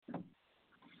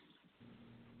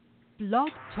Blog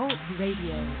Talk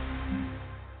Radio.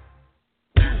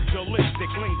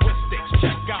 Pugilistic linguistics,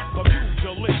 check out the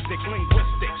pugilistic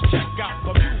linguistics, check out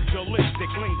the pugilistic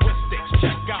linguistics,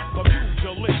 check out the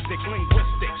pugilistic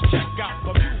linguistics, check out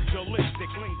the pugilistic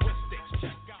linguistics,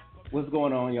 check out the... What's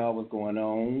going on, y'all? What's going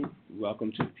on?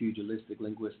 Welcome to the Pugilistic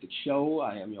Linguistics Show.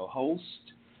 I am your host,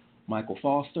 Michael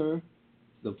Foster,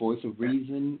 the voice of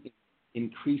reason in an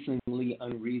increasingly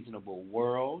unreasonable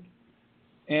world.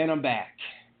 And I'm back.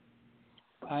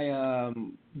 I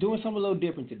doing something a little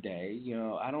different today. You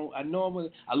know, I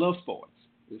love sports.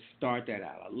 Let's start that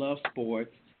out. I love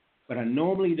sports, but I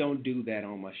normally don't do that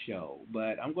on my show.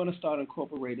 But I'm going to start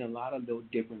incorporating a lot of those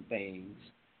different things.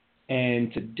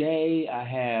 And today I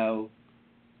have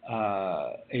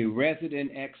a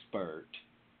resident expert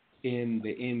in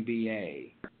the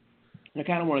NBA. I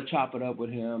kind of want to chop it up with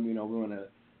him. You know, we want to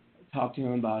talk to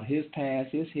him about his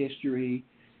past, his history,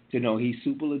 to know he's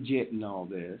super legit in all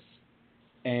this.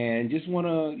 And just want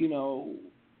to, you know,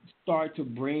 start to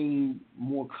bring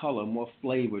more color, more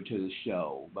flavor to the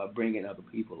show by bringing other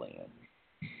people in.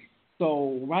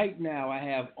 So right now I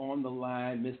have on the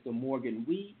line Mr. Morgan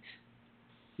Wheat.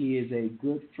 He is a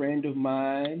good friend of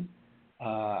mine.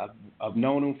 I've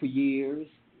known him for years,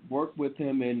 worked with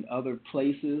him in other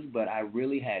places, but I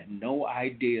really had no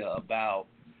idea about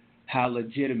how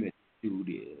legitimate this dude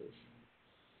is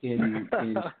in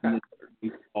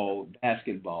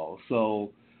basketball.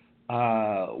 So,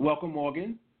 welcome,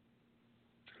 Morgan.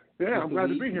 Yeah, I'm glad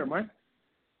to be here, Mike.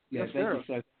 Yeah, thank you,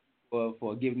 sir,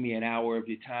 for giving me an hour of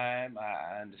your time.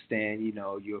 I understand, you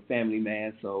know, you're a family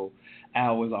man, so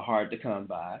hours are hard to come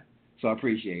by. So I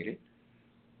appreciate it.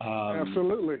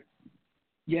 Absolutely.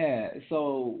 Yeah,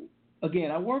 so,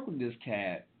 again, I worked with this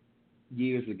cat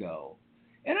years ago,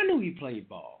 and I knew he played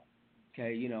ball.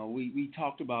 Okay, you know, we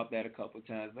talked about that a couple of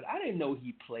times, but I didn't know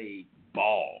he played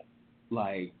ball,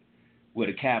 like with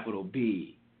a capital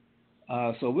B.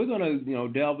 So we're gonna, you know,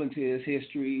 delve into his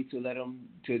history to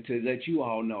let you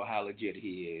all know how legit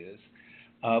he is.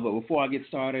 But before I get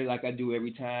started, like I do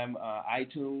every time,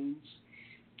 iTunes,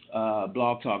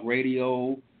 Blog Talk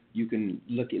Radio. You can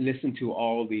listen to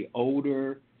all the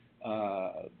older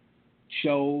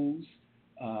shows.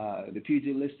 The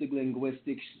Pugilistic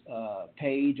Linguistics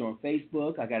page on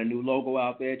Facebook. I got a new logo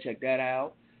out there. Check that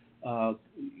out.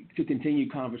 To continue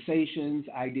conversations,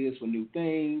 ideas for new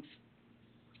things.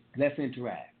 Let's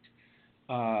interact.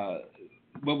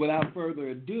 But without further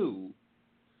ado,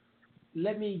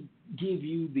 let me give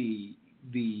you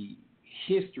the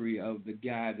history of the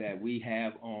guy that we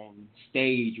have on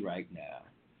stage right now.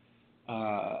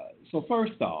 So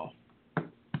first off,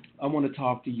 I want to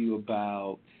talk to you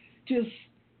about just,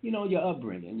 you know, your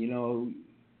upbringing. You know,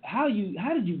 how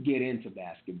did you get into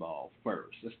basketball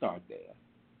first? Let's start there.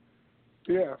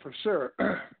 Yeah, for sure,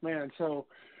 man. So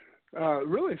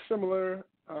really similar.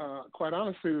 Quite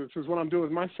honestly, this is what I'm doing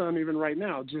with my son even right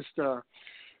now. Just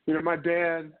you know, my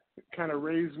dad kind of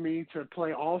raised me to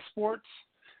play all sports.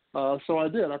 So I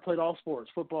did. I played all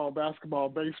sports: football, basketball,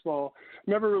 baseball.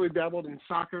 Never really dabbled in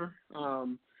soccer.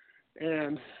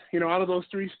 And, you know, out of those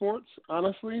three sports,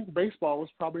 honestly, baseball was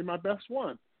probably my best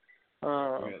one.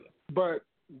 Really? But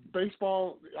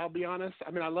baseball, I'll be honest,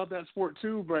 I mean, I love that sport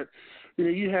too, but, you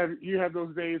know, you have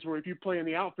those days where if you play in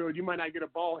the outfield, you might not get a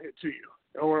ball hit to you.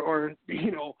 Or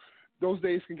you know, those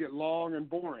days can get long and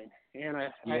boring. And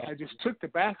I just took to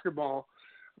basketball,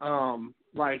 I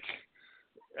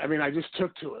just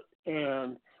took to it.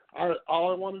 And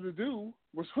all I wanted to do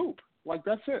was hoop. Like,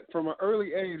 that's it. From an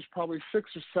early age, probably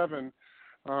 6 or 7,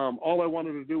 all I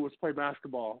wanted to do was play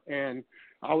basketball. And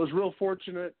I was real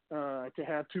fortunate to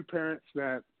have two parents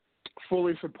that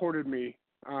fully supported me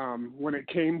when it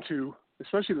came to,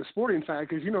 especially the sporting side,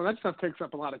 because, you know, that stuff takes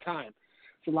up a lot of time.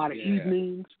 It's a lot of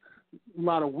evenings, a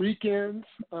lot of weekends.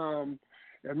 And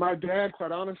my dad,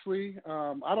 quite honestly,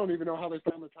 I don't even know how they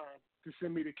found the time to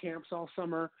send me to camps all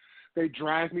summer. They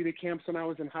drive me to camps when I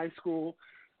was in high school.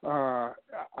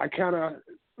 I kind of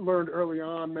learned early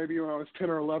on, maybe when I was 10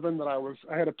 or 11, that I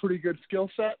had a pretty good skill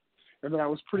set and that I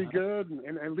was pretty good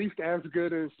and at least as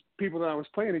good as people that I was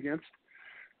playing against.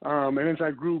 And as I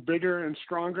grew bigger and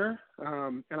stronger,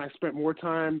 and I spent more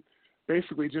time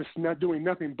basically just not doing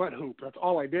nothing but hoop. That's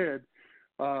all I did.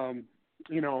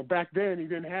 You know, back then you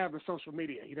didn't have the social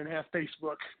media. You didn't have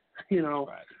Facebook. You know,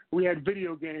 right. We had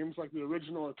video games like the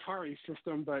original Atari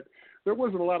system, but there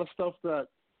wasn't a lot of stuff that,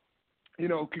 you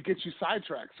know, could get you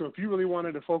sidetracked. So if you really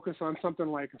wanted to focus on something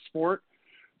like a sport,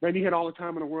 then you had all the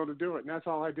time in the world to do it. And that's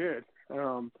all I did.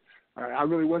 I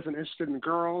really wasn't interested in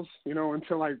girls, you know,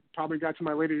 until I probably got to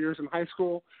my later years in high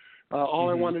school. All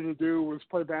I wanted to do was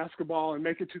play basketball and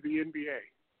make it to the NBA.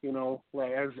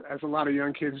 like as a lot of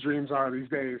young kids' dreams are these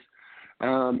days.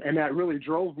 And that really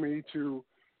drove me to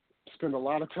spend a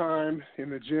lot of time in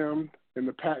the gym, in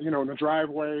the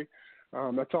driveway.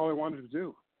 That's all I wanted to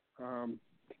do. And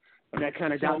that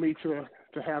kind of got me to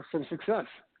have some success.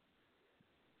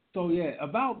 So, yeah,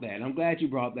 about that, I'm glad you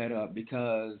brought that up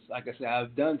because, like I said,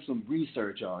 I've done some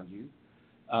research on you.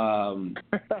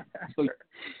 So,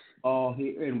 all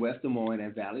here in West Des Moines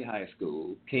at Valley High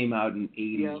School, came out in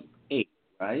 88,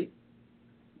 right?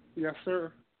 Yes,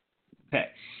 sir. Okay.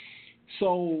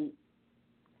 So,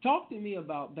 talk to me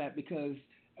about that because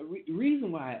the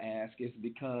reason why I ask is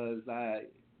because I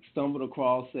stumbled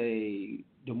across a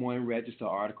Des Moines Register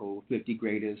article, 50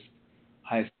 Greatest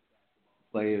High School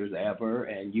Players Ever,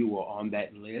 and you were on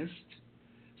that list.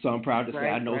 So I'm proud to say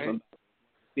I know some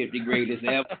 50 Greatest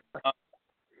Ever.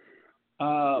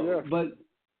 But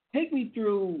take me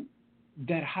through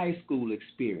that high school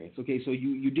experience. Okay, so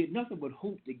you did nothing but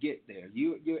hoop to get there.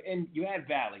 You're at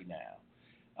Valley now.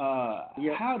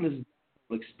 How does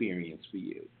that experience for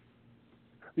you?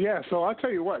 Yeah, so I'll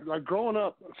tell you what, like growing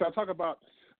up, so I talk about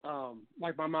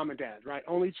like my mom and dad, right?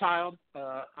 Only child,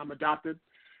 I'm adopted.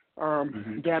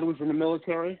 Dad was in the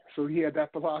military, so he had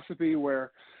that philosophy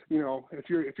where, if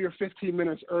you're 15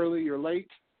 minutes early, you're late,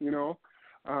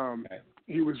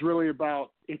 He was really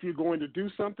about if you're going to do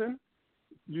something,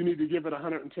 you need to give it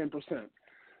 110%.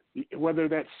 Whether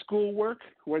that's schoolwork,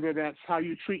 whether that's how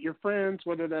you treat your friends,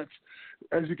 whether that's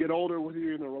as you get older, whether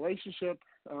you're in a relationship,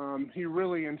 he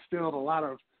really instilled a lot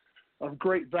of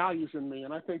great values in me.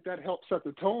 And I think that helped set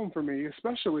the tone for me,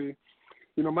 especially,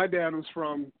 my dad was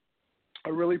from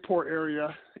a really poor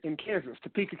area in Kansas,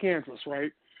 Topeka, Kansas,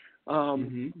 right?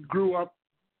 Grew up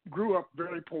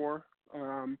very poor,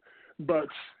 but,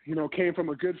 came from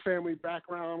a good family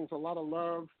background with a lot of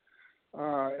love.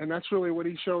 And that's really what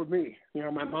he showed me.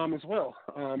 My mom as well,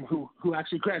 who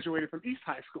actually graduated from East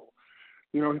High School.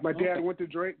 My dad went to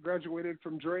Drake, graduated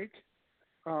from Drake,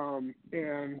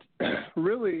 and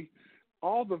really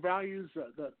all the values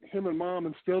that him and mom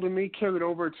instilled in me carried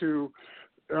over to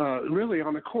really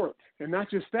on the court. And not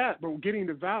just that, but getting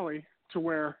to Valley to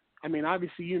where,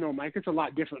 obviously, Mike, it's a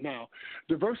lot different now.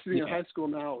 Diversity in high school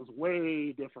now is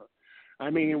way different.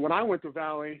 When I went to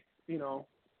Valley,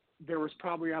 there was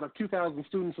probably out of 2,000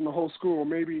 students in the whole school,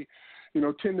 maybe, 10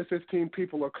 to 15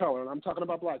 people of color. And I'm talking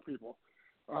about black people.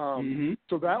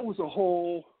 So that was a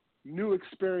whole new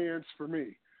experience for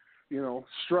me,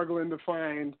 struggling to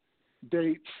find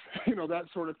dates, that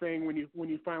sort of thing when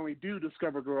you finally do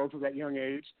discover girls at that young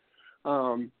age.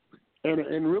 And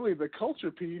really the culture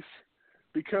piece,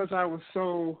 because I was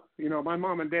so, my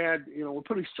mom and dad, were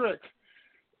pretty strict,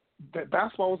 that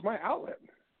basketball was my outlet.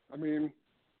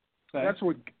 That's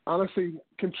what honestly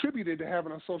contributed to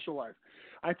having a social life.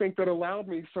 I think that allowed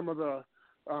me some of the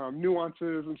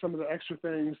nuances and some of the extra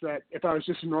things that if I was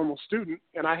just a normal student,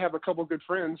 and I have a couple of good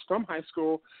friends from high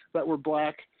school that were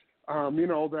black,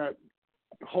 that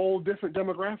whole different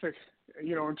demographic,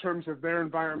 in terms of their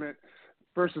environment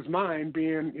versus mine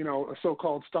being, a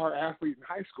so-called star athlete in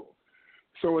high school.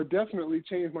 So it definitely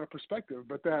changed my perspective.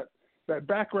 But that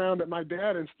background that my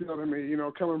dad instilled in me,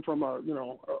 coming from a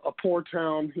poor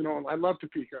town, I love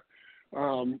Topeka,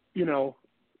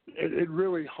 it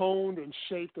really honed and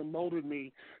shaped and molded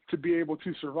me to be able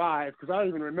to survive. Because I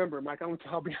even remember, Mike,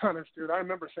 I'll be honest, dude, I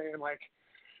remember saying, like,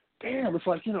 damn, it's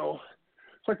like,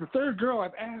 it's like the third girl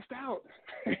I've asked out.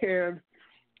 And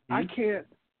I can't,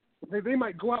 they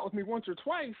might go out with me once or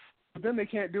twice, but then they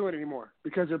can't do it anymore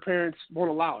because their parents won't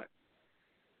allow it.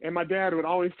 And my dad would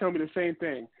always tell me the same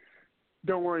thing.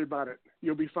 Don't worry about it.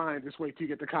 You'll be fine. Just wait till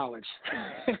you get to college.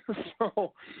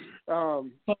 So,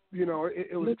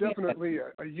 it was definitely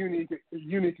a unique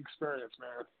experience,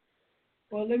 man.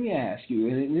 Well, let me ask you,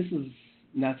 and this is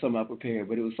not something I prepared,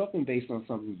 but it was something based on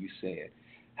something you said.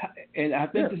 And I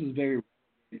think this is very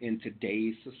in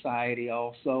today's society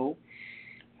also.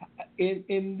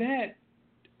 In that,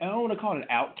 I don't want to call it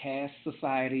outcast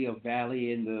society of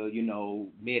Valley in the,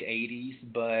 mid-'80s,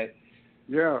 but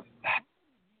yeah.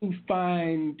 You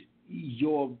find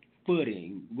your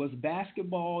footing. Was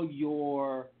basketball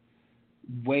your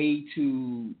way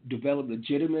to develop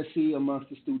legitimacy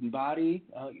amongst the student body?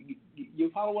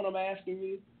 You follow what I'm asking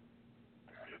you?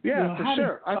 Yeah, for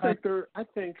sure. I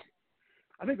think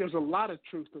there's a lot of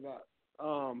truth to that.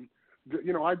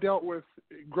 I dealt with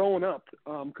growing up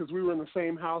because we were in the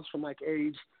same house from like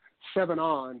age 7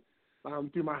 on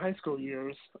through my high school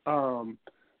years.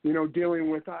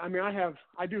 Dealing with, I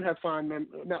do have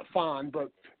not fond,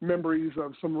 but memories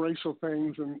of some racial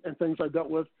things and things I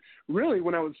dealt with really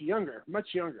when I was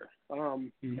much younger,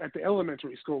 at the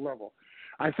elementary school level.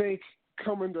 I think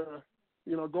coming to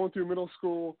going through middle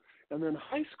school and then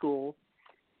high school,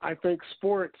 I think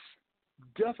sports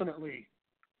definitely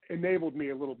enabled me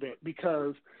a little bit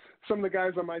because some of the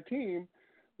guys on my team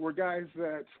were guys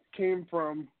that came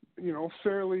from,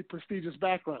 fairly prestigious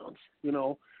backgrounds.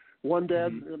 One dad,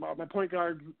 my point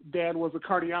guard dad was a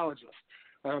cardiologist.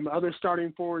 The other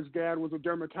starting forward's dad was a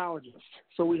dermatologist.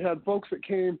 So we had folks that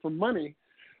came from money,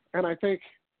 and I think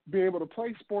being able to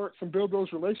play sports and build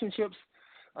those relationships,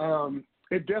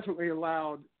 it definitely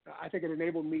it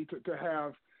enabled me to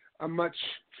have a much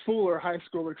fuller high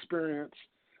school experience,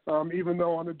 even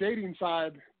though on the dating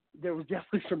side, there was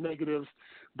definitely some negatives,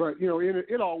 but,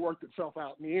 it all worked itself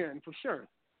out in the end for sure.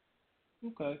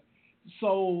 Okay.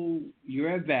 So you're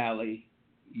at Valley,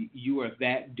 you are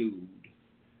that dude,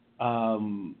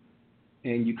 and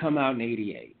you come out in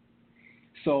 88.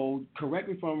 So correct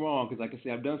me if I'm wrong, because like I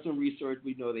said, I've done some research.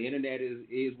 We know the internet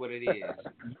is what it is.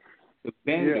 The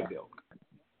Vanderbilt.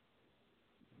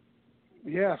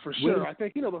 Yeah, for sure. I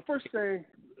think, the first thing,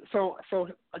 so I'll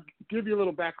give you a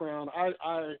little background.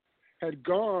 I had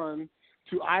gone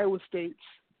to Iowa State's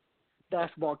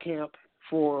basketball camp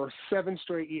for 7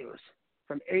 straight years,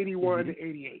 from 81 to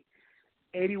 88.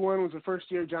 81 was the first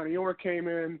year Johnny Orr came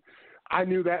in. I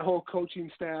knew that whole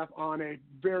coaching staff on a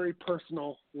very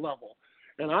personal level.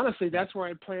 And honestly, that's where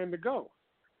I planned to go.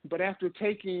 But after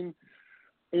taking,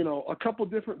 a couple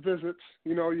different visits,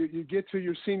 you get to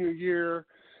your senior year,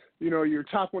 you're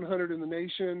top 100 in the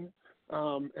nation,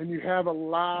 and you have a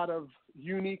lot of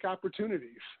unique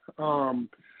opportunities.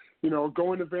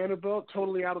 Going to Vanderbilt,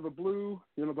 totally out of the blue,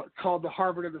 but called the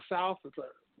Harvard of the South. It's an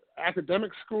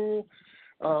academic school.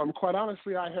 Quite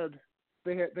honestly,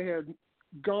 they had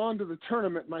gone to the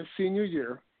tournament my senior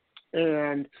year,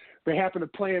 and they happened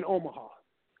to play in Omaha.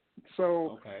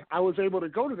 So I was able to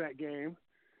go to that game.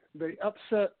 They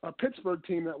upset a Pittsburgh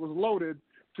team that was loaded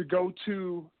to go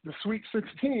to the Sweet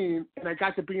 16, and I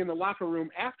got to be in the locker room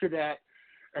after that,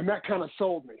 and that kind of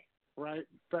sold me, right?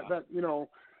 That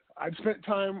I'd spent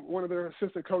time, one of their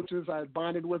assistant coaches I had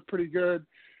bonded with pretty good,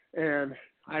 and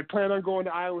I planned on going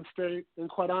to Iowa State, and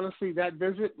quite honestly, that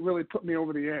visit really put me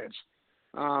over the edge.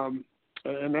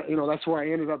 And that's where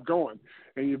I ended up going.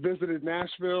 And you visited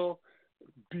Nashville,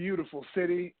 beautiful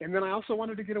city, and then I also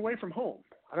wanted to get away from home.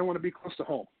 I didn't want to be close to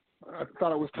home. I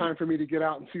thought it was time for me to get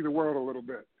out and see the world a little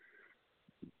bit.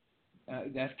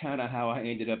 That's kind of how I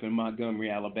ended up in Montgomery,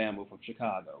 Alabama from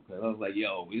Chicago. Because I was like,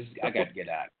 I got to get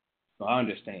out. So I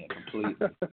understand completely.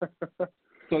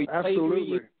 So you play 3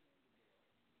 years,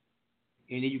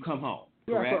 and then you come home,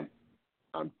 correct?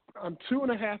 Yeah, so I'm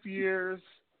 2.5 years.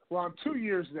 Well, I'm 2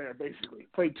 years there, basically.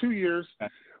 Played 2 years.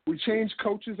 Okay. We changed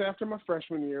coaches after my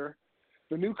freshman year.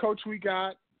 The new coach we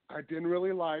got, I didn't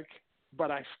really like,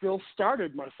 but I still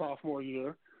started my sophomore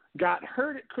year, got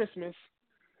hurt at Christmas,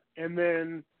 and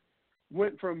then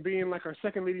went from being like our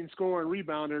second leading scorer and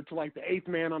rebounder to like the 8th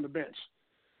man on the bench.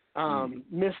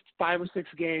 Missed 5 or 6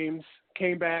 games,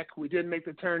 came back. We didn't make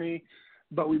the tourney,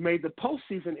 but we made the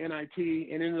postseason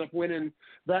NIT and ended up winning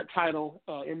that title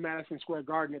in Madison Square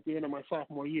Garden at the end of my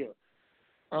sophomore year.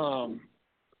 And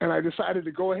I decided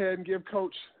to go ahead and give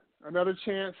Coach another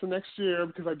chance the next year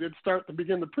because I did start to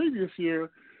begin the previous year.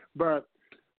 But,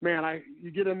 man,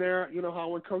 you get in there, you know how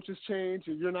when coaches change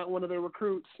and you're not one of their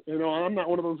recruits, I'm not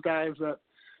one of those guys that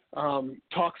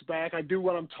talks back. I do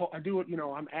what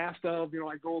I'm asked of.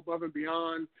 I go above and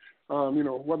beyond,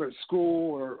 whether it's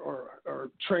school or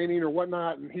training or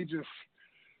whatnot. And he just,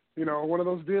 one of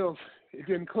those deals, it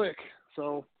didn't click.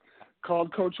 So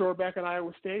called Coach Orr back at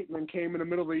Iowa State and then came in the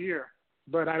middle of the year.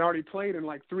 But I'd already played in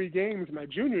like 3 games my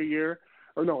junior year,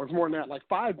 or no, it was more than that, like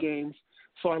 5 games.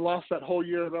 So I lost that whole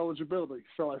year of eligibility.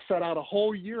 So I set out a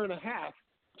whole year and a half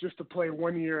just to play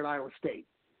 1 year at Iowa State.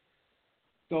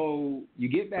 So you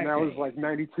get back. And that was like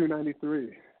 92,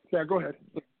 93. Yeah, go ahead.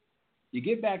 You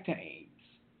get back to Ames,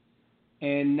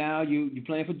 and now you're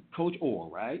playing for Coach Orr,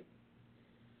 right?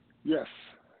 Yes.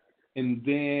 And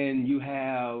then you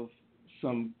have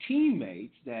some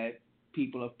teammates that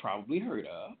people have probably heard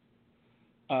of.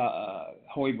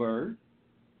 Hoiberg,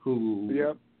 who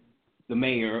the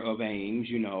mayor of Ames,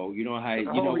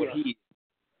 what he is.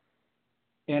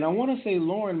 And I want to say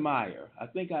Lauren Meyer. I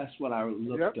think that's what I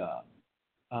looked up.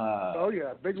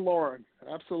 Big Lauren,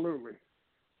 absolutely.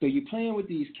 So you're playing with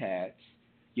these cats.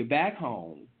 You're back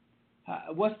home.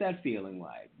 What's that feeling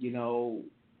like?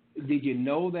 Did you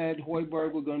know that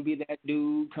Hoiberg was going to be that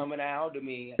dude coming out? I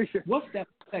mean, what's that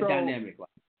dynamic like?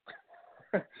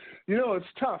 It's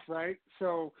tough, right?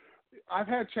 So I've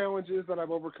had challenges that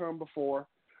I've overcome before.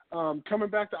 Coming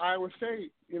back to Iowa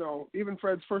State, even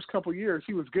Fred's first couple years,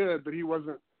 he was good, but he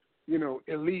wasn't,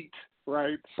 elite,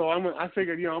 right? So I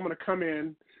figured, I'm going to come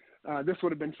in. This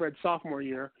would have been Fred's sophomore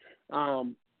year.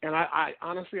 And I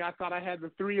honestly, I thought I had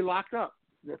the 3 locked up,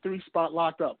 the 3 spot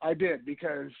locked up. I did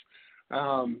because,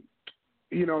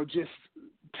 just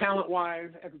talent-wise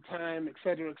at the time, et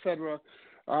cetera.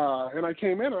 And I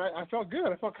came in and I felt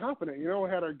good. I felt confident. I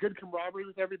had a good camaraderie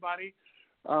with everybody.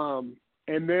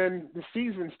 And then the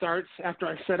season starts after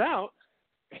I set out,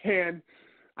 and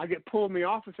I get pulled in the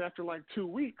office after like 2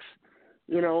 weeks,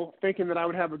 thinking that I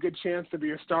would have a good chance to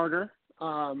be a starter,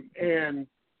 and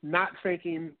not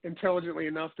thinking intelligently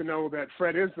enough to know that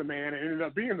Fred is the man, and ended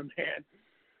up being the man.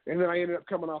 And then I ended up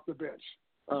coming off the bench.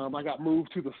 I got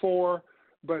moved to the 4,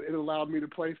 but it allowed me to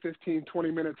play 15,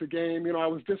 20 minutes a game. I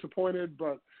was disappointed,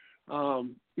 but,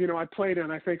 I played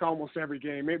in, I think, almost every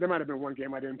game. There might have been one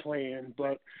game I didn't play in,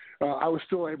 but I was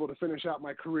still able to finish out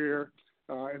my career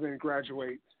and then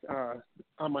graduate at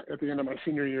the end of my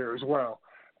senior year as well.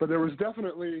 But there was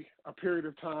definitely a period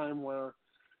of time where,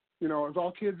 as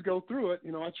all kids go through it,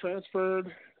 I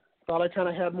transferred, thought I kind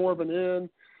of had more of an in.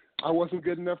 I wasn't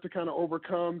good enough to kind of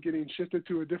overcome getting shifted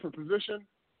to a different position.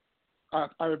 I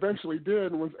eventually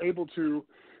did and was able to,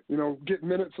 get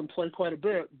minutes and play quite a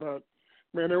bit. But,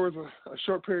 man, there was a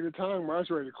short period of time where I was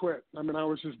ready to quit. I mean, I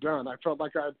was just done. I felt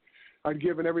like I'd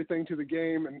given everything to the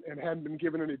game and hadn't been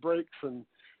given any breaks. And,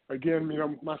 again,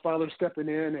 my father stepping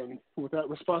in and with that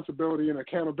responsibility and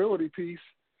accountability piece,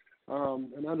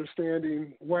 and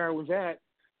understanding where I was at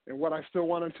and what I still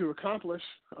wanted to accomplish,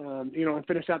 and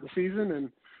finish out the season.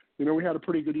 And, we had a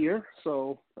pretty good year.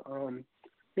 So,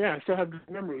 I still have good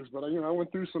memories, but I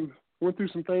went through some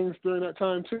things during that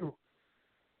time too.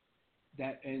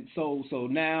 So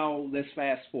now let's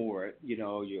fast forward.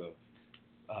 Your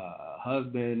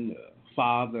husband,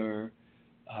 father.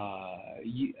 I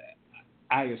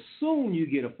assume you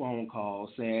get a phone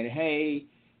call saying, "Hey,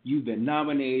 you've been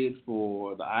nominated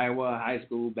for the Iowa High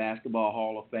School Basketball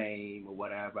Hall of Fame," or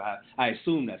whatever. I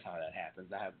assume that's how that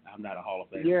happens. I'm not a Hall of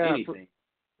Fame or anything.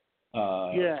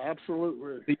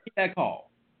 Absolutely. So you get that call.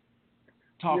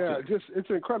 It's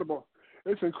incredible.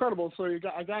 It's incredible. So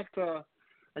I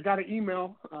got an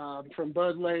email from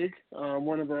Bud Lake,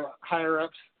 one of the higher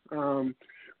ups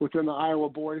within the Iowa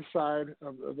boys side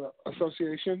of the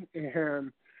association,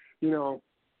 and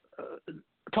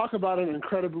talk about an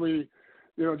incredibly,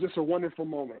 just a wonderful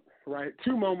moment, right?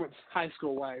 2 moments high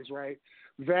school wise, right?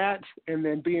 That and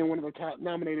then being one of the top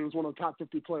nominated as one of the top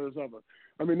 50 players ever.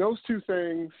 I mean, those 2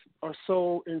 things are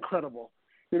so incredible.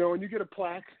 When you get a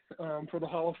plaque for the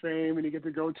Hall of Fame and you get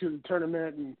to go to the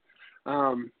tournament and,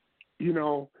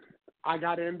 I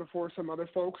got in before some other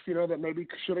folks, that maybe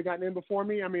should have gotten in before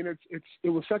me. I mean, it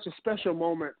was such a special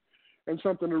moment and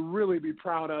something to really be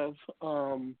proud of.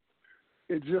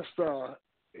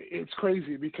 It's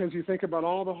crazy because you think about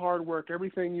all the hard work,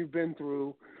 everything you've been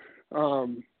through,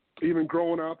 even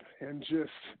growing up, and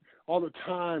just all the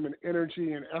time and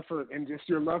energy and effort and just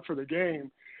your love for the game.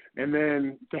 And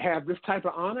then to have this type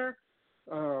of honor,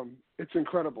 it's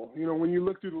incredible. When you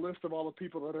look through the list of all the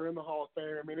people that are in the Hall of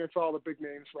Fame, I mean, it's all the big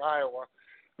names for Iowa.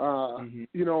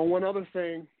 One other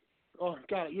thing, oh,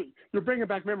 God, you're bringing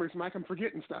back memories, Mike. I'm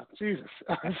forgetting stuff. Jesus.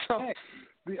 So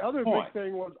the other big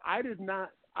thing was I did not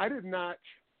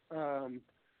win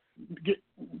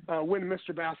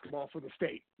Mr. Basketball for the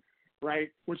state,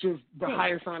 right, which is the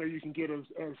highest honor you can get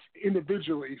as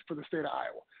individually for the state of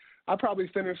Iowa. I probably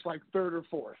finished like 3rd or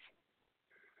 4th,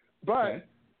 but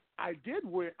I did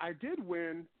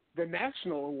win the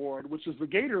national award, which is the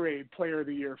Gatorade Player of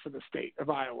the Year for the state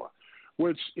of Iowa,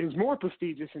 which is more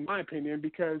prestigious in my opinion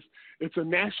because it's a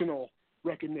national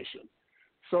recognition.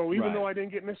 So even though I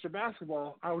didn't get Mr.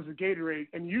 Basketball, I was a Gatorade,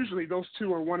 and usually those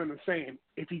 2 are one and the same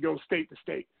if you go state to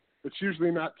state. It's usually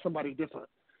not somebody different.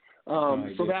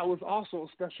 So that was also a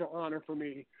special honor for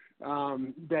me,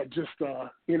 that just, that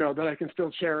I can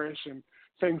still cherish, and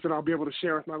things that I'll be able to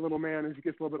share with my little man as he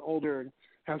gets a little bit older and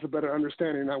has a better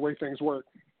understanding of that way things work.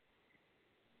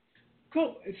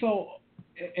 Cool. So,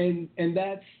 and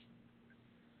that's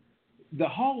the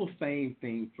Hall of Fame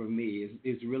thing for me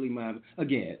is really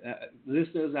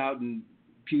listeners out in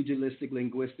pugilistic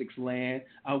linguistics land.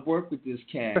 I worked with this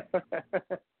cat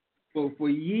for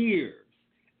years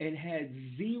and had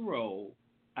zero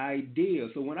idea.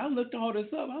 So when I looked all this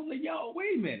up, I was like, yo,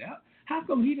 wait a minute. How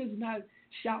come he does not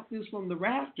shout this from the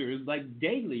rafters like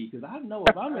daily? Because I know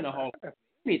if I'm in a Hall of Fame,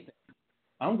 anything,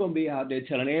 I'm going to be out there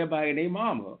telling everybody and their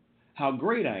mama how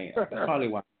great I am. That's probably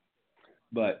why.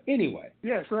 But anyway.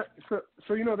 Yeah, so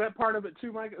that part of it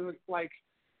too, Mike, like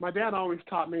my dad always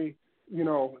taught me,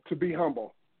 to be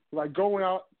humble. Like go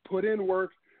out, put in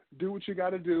work, do what you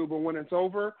got to do, but when it's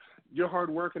over, your hard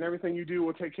work and everything you do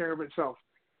will take care of itself.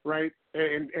 right?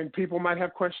 And people might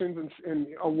have questions and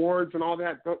awards and all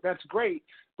that. That's great,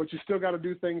 but you still got to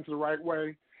do things the right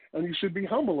way, and you should be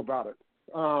humble about it.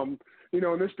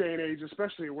 In this day and age,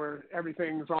 especially where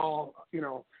everything's all,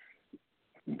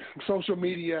 social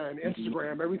media and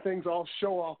Instagram, everything's all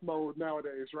show-off mode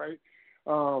nowadays, right?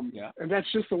 And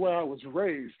that's just the way I was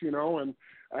raised, and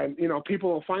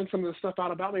people will find some of the stuff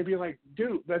out about me and be like,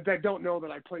 dude, that don't know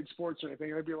that I played sports or anything.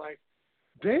 And I'd be like,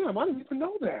 damn, I didn't even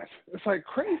know that. It's like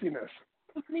craziness.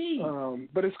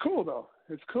 But it's cool, though.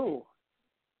 It's cool.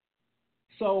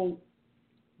 So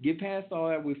get past all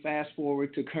that. We fast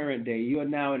forward to current day. You are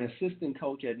now an assistant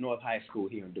coach at North High School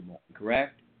here in Des Moines,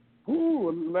 correct?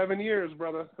 11 years,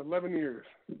 brother. 11 years.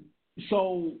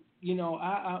 So,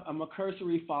 I'm a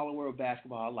cursory follower of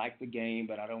basketball. I like the game,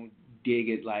 but I don't dig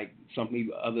it like some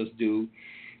others do.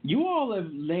 You all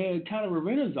have led kind of a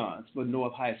renaissance for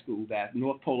North High School,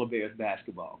 North Polar Bears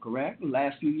basketball, correct? The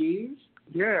last few years?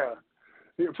 Yeah,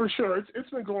 for sure. It's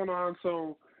been going on.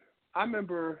 So I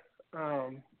remember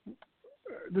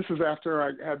this is after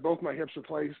I had both my hips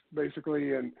replaced,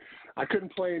 basically, and I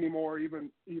couldn't play anymore, even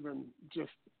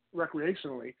just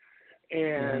recreationally.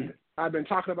 And I've been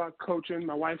talking about coaching.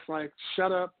 My wife's like,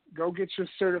 shut up, go get your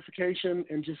certification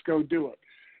and just go do it.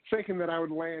 Thinking that I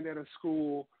would land at a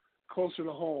school closer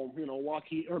to home,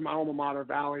 Waukee or my alma mater,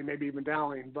 Valley, maybe even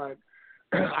Dowling. But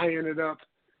I ended up,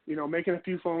 making a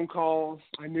few phone calls.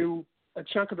 I knew a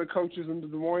chunk of the coaches in the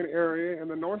Des Moines area,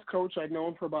 and the North coach I'd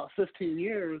known for about 15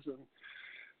 years. And,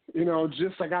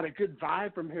 I got a good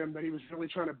vibe from him that he was really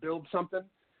trying to build something.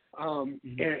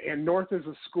 And North is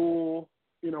a school,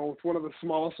 with one of the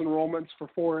smallest enrollments for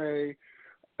 4A,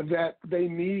 that they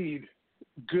need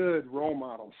good role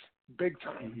models, big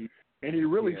time. And he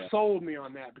really sold me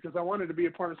on that because I wanted to be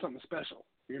a part of something special,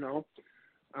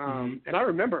 And I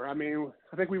remember, I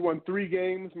think we won 3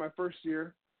 games my first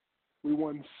year. We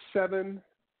won 7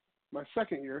 my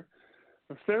second year.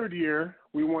 The third year,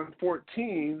 we won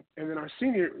 14. And then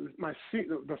my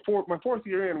fourth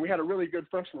year in, we had a really good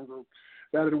freshman group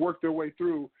that had worked their way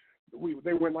through.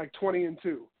 They went like 20-2,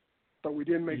 but we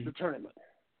didn't make the tournament.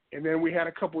 And then we had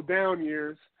a couple down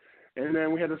years, and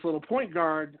then we had this little point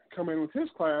guard come in with his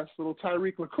class, little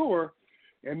Tyreek LaCour,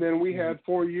 and then we had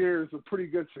 4 years of pretty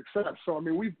good success. So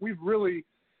we've really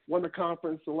won the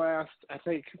conference the last, I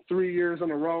think, 3 years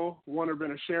in a row. Won or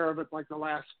been a share of it like the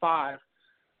last 5.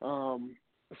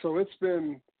 So it's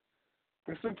been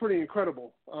pretty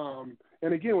incredible.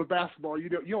 And again, with basketball, you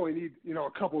only need a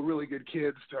couple of really good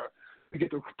kids to get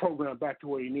the program back to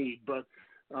where you need. But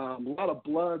a lot of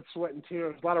blood, sweat, and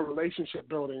tears, a lot of relationship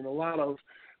building, a lot of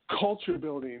culture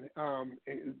building,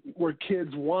 where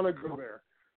kids want to go there.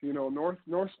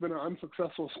 North's been an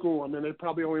unsuccessful school. They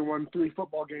probably only won 3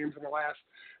 football games in the last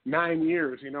 9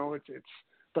 years.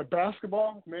 But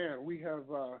basketball, man, we have.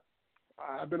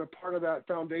 I've been a part of that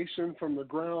foundation from the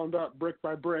ground up, brick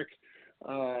by brick,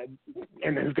 and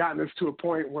has gotten us to a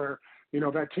point where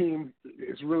that team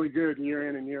is really good year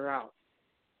in and year out.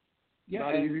 Yeah,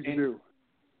 not easy to do.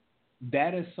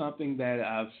 That is something that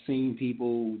I've seen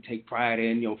people take pride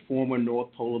in. Former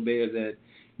North Polar Bears that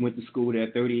went to school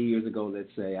there 30 years ago, let's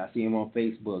say. I see them on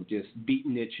Facebook just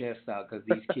beating their chest out because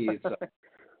these kids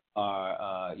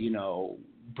are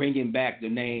bringing back the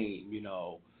name,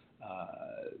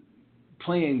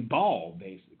 playing ball,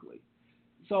 basically.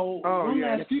 So, go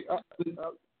ahead.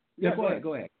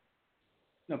 Go ahead.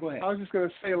 No, go ahead. I was just going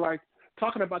to say,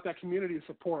 talking about that community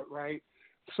support, right?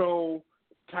 So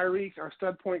Tyreek, our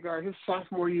stud point guard, his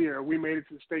sophomore year, we made it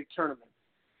to the state tournament.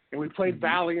 And we played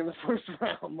Valley in the first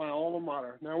round, my alma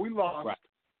mater. Now, we lost,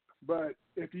 but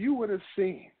if you would have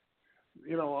seen,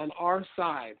 on our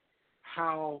side,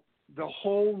 how the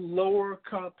whole lower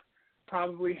cup,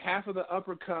 probably half of the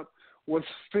upper cup, was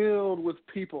filled with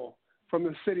people from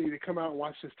the city to come out and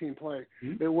watch this team play.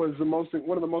 It was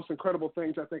one of the most incredible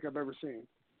things I think I've ever seen.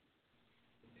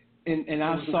 And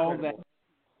I saw that.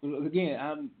 Again,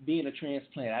 I'm being a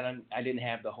transplant. I didn't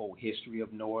have the whole history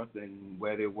of North and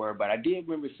where they were, but I did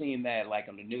remember seeing that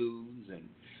on the news and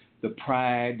the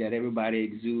pride that everybody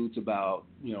exudes about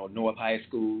North High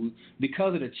School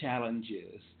because of the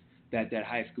challenges that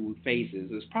high school faces.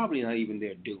 It's probably not even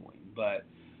their doing. But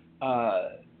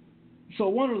so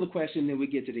one other question, then we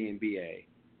get to the NBA.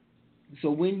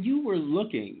 So when you were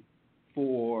looking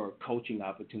for coaching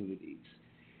opportunities,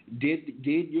 did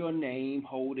your name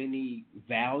hold any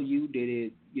value?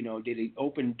 Did it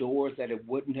open doors that it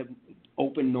wouldn't have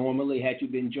opened normally had you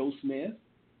been Joe Smith?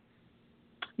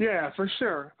 Yeah, for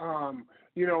sure.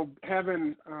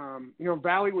 Having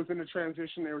Valley was in a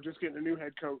transition. They were just getting a new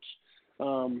head coach,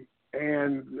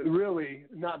 and really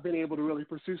not being able to really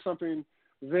pursue something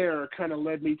there kind of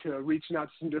led me to reaching out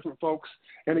to some different folks.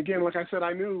 And again, like I said,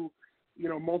 I knew,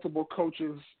 multiple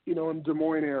coaches, in Des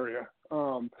Moines area.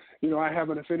 I have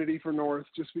an affinity for North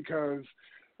just because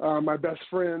my best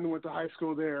friend went to high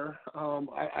school there.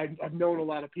 I've known a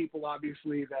lot of people,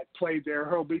 obviously, that played there.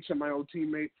 Harold Beecham, my old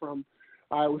teammate from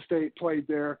Iowa State, played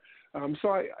there.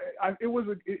 So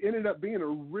it ended up being a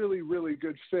really, really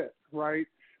good fit, right?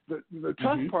 The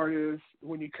tough part is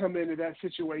when you come into that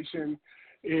situation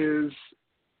is,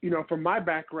 from my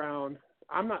background,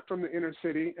 I'm not from the inner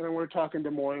city, and we're talking Des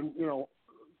Moines,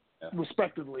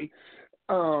 respectively.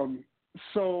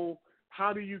 So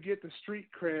how do you get the street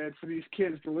cred for these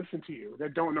kids to listen to you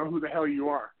that don't know who the hell you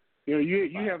are? You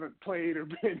haven't played or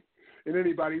been in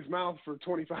anybody's mouth for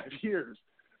 25 years,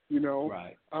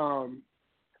 Right.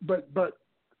 But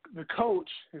the coach,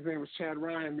 his name was Chad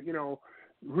Ryan,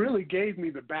 really gave me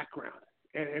the background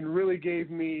and really gave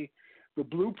me the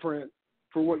blueprint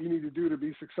for what you need to do to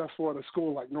be successful at a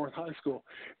school like North High School.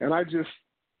 And I just,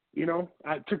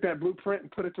 I took that blueprint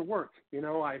and put it to work.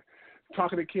 I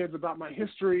talking to kids about my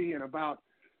history and about,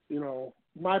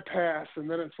 my past. And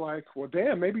then it's like, well,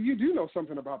 damn, maybe you do know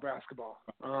something about basketball.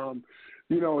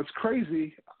 It's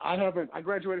crazy. I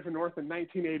graduated from North in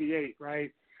 1988,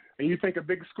 right? And you think a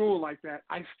big school like that,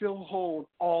 I still hold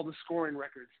all the scoring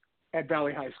records at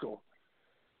Valley High School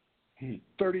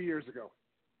 30 years ago.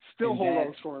 Still hold all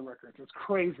the scoring records. It's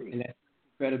crazy. And that's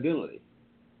credibility.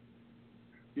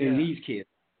 In these kids,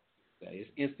 it's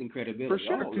instant credibility. For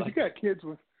sure, because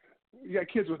you got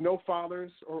kids with no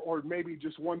fathers, or maybe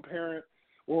just one parent,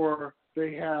 or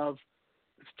they have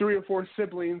 3 or 4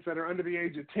 siblings that are under the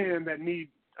age of 10 that need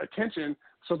attention,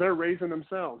 so they're raising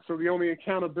themselves. So the only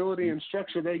accountability and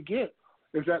structure they get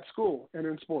is at school and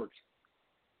in sports.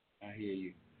 I hear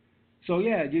you. So,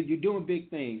 you're doing big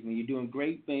things. You're doing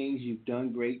great things. You've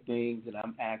done great things, and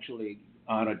I'm actually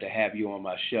honored to have you on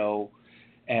my show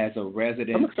as a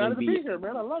resident. I'm excited to be here,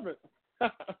 man. I love it.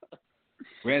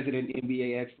 Resident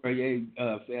NBA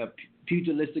expert,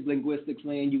 pugilistic linguistics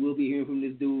land. You will be hearing from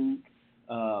this dude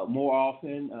more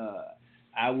often.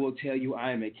 I will tell you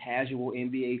I am a casual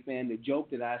NBA fan. The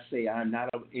joke that I say I'm not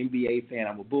an NBA fan,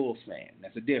 I'm a Bulls fan.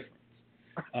 That's a difference.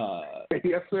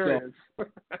 Yes, there is.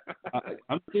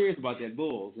 I'm serious about that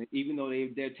Bulls, even though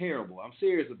they're terrible. I'm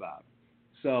serious about them.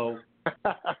 So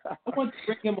I want to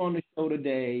bring him on the show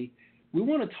today. We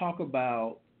want to talk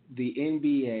about the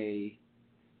NBA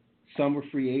summer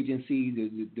free agency,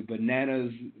 the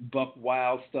bananas, buck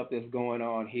wild stuff that's going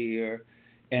on here.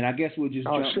 And I guess we'll just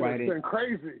jump right in. It's been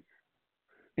crazy.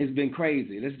 It's been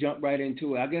crazy. Let's jump right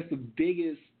into it. I guess the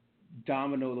biggest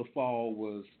domino to fall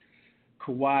was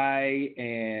Kawhi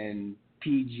and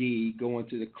PG going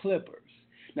to the Clippers.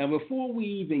 Now, before we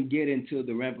even get into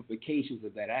the ramifications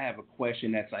of that, I have a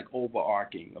question that's like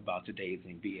overarching about today's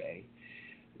NBA.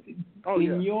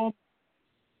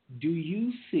 Do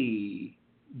you see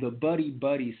the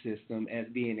buddy-buddy system as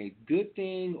being a good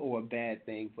thing or a bad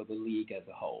thing for the league as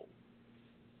a whole?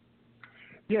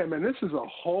 Yeah, man, this is a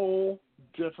whole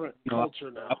different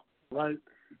culture now, right?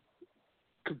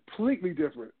 Completely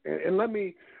different. And let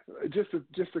me just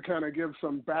to kind of give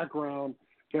some background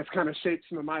that's kind of shaped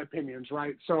some of my opinions,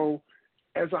 right? So,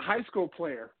 as a high school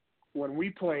player, when we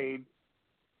played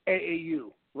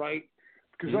AAU, right?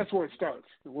 Because that's where it starts.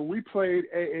 When we played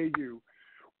AAU,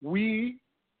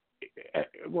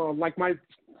 like my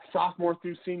sophomore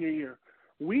through senior year,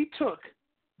 we took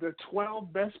the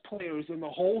 12 best players in the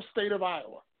whole state of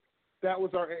Iowa. That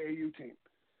was our AAU team.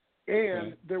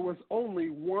 And there was only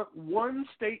one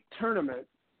state tournament,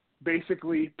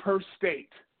 basically, per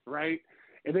state, right?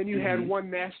 And then you had one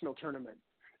national tournament.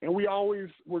 And we always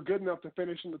were good enough to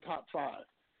finish in the top 5.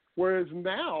 Whereas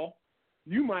now,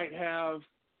 you might have,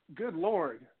 good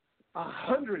Lord,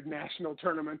 100 national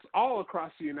tournaments all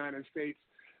across the United States.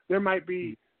 There might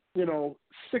be,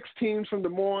 6 teams from Des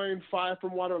Moines, 5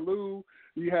 from Waterloo.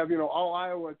 You have, all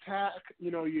Iowa Attack,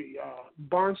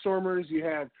 Barnstormers. You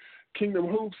have Kingdom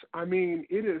Hoops. I mean,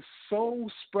 it is so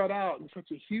spread out and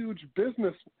such a huge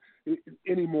business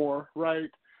anymore, right,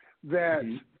 that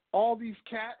all these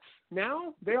cats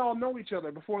now, they all know each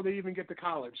other before they even get to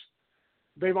college.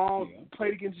 They've all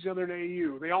played against each other in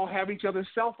AAU. They all have each other's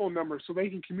cell phone numbers so they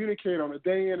can communicate on a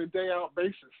day in and day out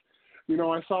basis.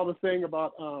 I saw the thing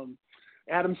about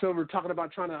Adam Silver talking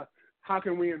about how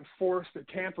can we enforce the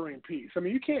tampering piece? I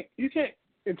mean, you can't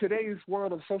in today's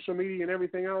world of social media and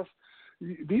everything else,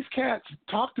 these cats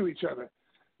talk to each other.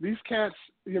 These cats,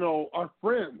 are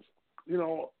friends,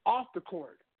 off the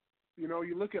court.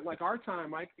 You look at like our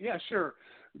time, like, yeah, sure.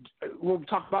 We'll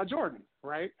talk about Jordan,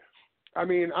 right? I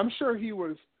mean, I'm sure he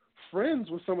was friends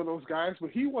with some of those guys,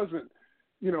 but he wasn't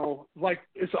like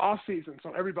it's off season,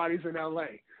 so everybody's in LA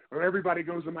or everybody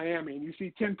goes to Miami, and you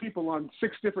see 10 people on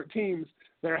 6 different teams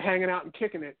that are hanging out and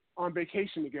kicking it on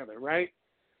vacation together, right?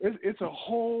 It's a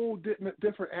whole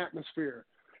different atmosphere,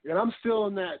 and I'm still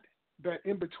in that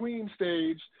in between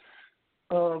stage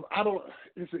of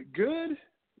is it good?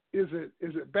 Is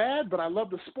it bad? But I love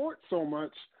the sport so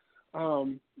much.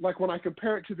 Like when I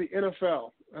compare it to the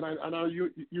NFL, and I know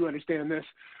you understand this,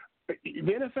 the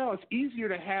NFL, it's easier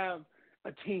to have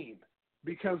a team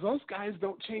because those guys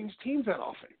don't change teams that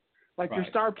often. Like your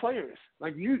star players,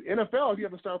 like NFL, if you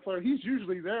have a star player, he's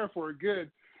usually there for a good,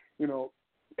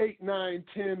 8, 9,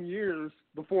 10 years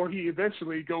before he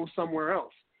eventually goes somewhere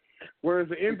else. Whereas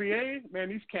the NBA, man,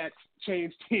 these cats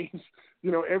change teams,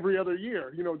 every other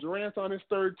year. Durant's on his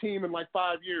 3rd team in like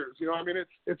 5 years. I mean,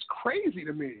 it's crazy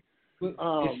to me.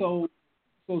 So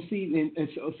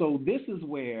this is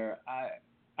where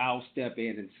I'll step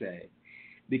in and say,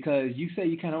 because you say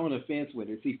you kind of on the fence with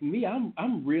it. See, for me,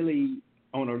 I'm really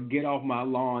on a get off my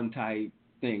lawn type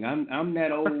thing. I'm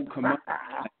that old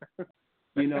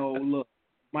look,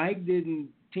 Mike didn't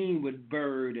team with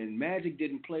Bird and Magic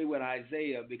didn't play with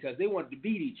Isaiah because they wanted to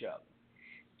beat each other.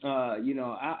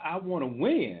 I want to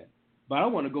win, but I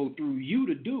want to go through you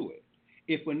to do it.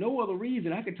 If for no other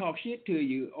reason, I can talk shit to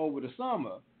you over the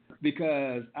summer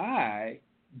because I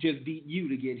just beat you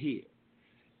to get here.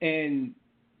 And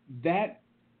that,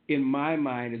 in my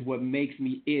mind, is what makes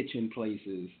me itch in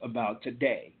places about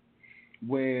today,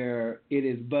 where it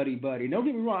is buddy-buddy. Don't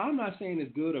get me wrong, I'm not saying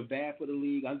it's good or bad for the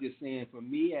league. I'm just saying for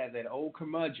me as an old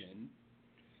curmudgeon,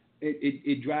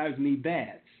 it drives me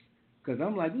bats. Because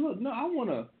I'm like, look, no, I want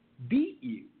to beat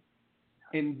you.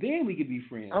 And then we could be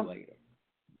friends later.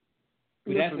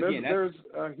 But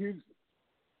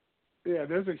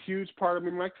there's a huge part of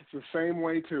me, Mike. It's the same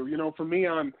way too. For me,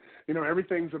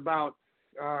 everything's about,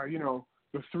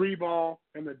 the 3-ball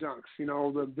and the dunks.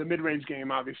 The mid-range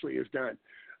game obviously is done,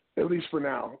 at least for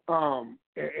now.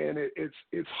 And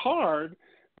it's hard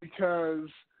because,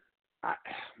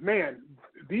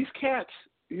 these cats,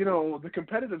 the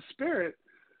competitive spirit.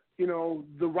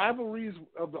 The rivalries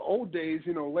of the old days.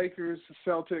 Lakers,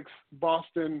 Celtics,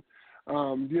 Boston.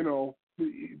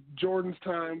 Jordan's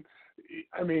time,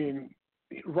 I mean,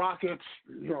 Rockets,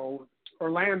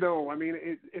 Orlando. I mean,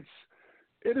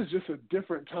 it is just a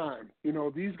different time.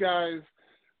 These guys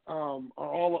are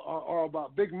all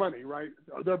about big money, right?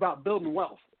 They're about building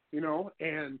wealth,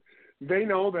 and they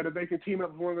know that if they can team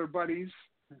up with one of their buddies,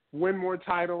 win more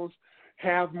titles,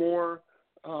 have more,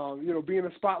 be in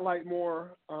the spotlight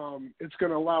more, it's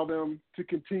going to allow them to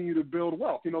continue to build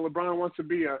wealth. LeBron wants to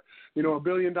be a $1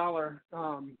 billion,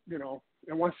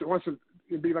 and wants to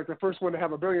be like the first one to have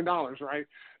 $1 billion, right?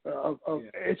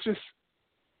 It's just,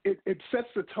 it sets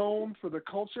the tone for the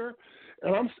culture,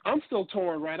 and I'm still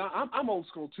torn, right? I'm old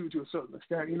school too, to a certain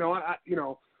extent.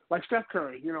 Like Steph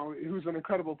Curry, who's an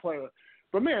incredible player,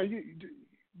 but man,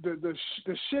 the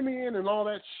shimmying and all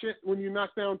that shit when you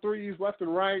knock down threes left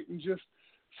and right, and just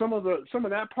some of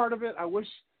that part of it, I wish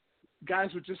guys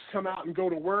would just come out and go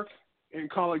to work and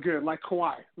call it good, like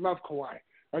Kawhi. Love Kawhi.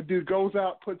 A dude goes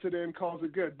out, puts it in, calls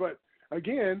it good. But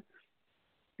again,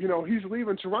 he's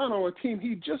leaving Toronto, a team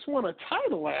he just won a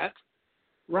title at,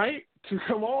 right? To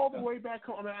come all the way back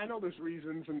home. I mean, I know there's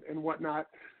reasons and whatnot,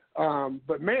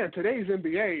 but man, today's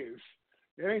NBA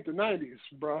it ain't the '90s,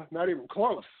 bro. Not even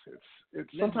close. It's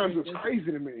sometimes it's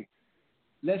crazy to me.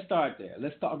 Let's start there.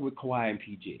 Let's start with Kawhi and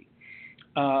PG.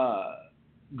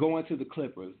 Going to the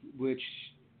Clippers, which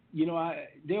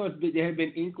there had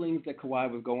been inklings that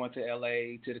Kawhi was going to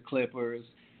LA, to the Clippers.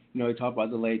 He talked about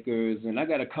the Lakers, and I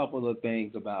got a couple of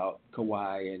things about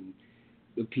Kawhi and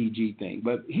the PG thing.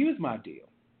 But here's my deal.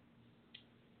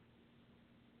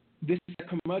 This is a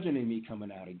curmudgeon in me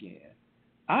coming out again.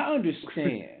 I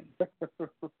understand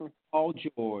Paul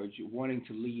George wanting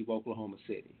to leave Oklahoma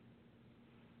City.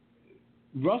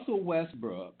 Russell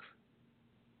Westbrook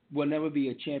will never be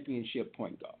a championship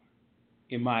point guard,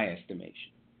 in my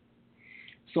estimation.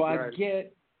 So I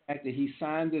get the fact that he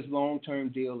signed this long-term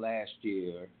deal last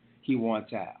year, he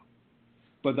wants out.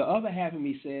 But the other half of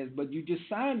me says, but you just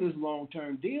signed this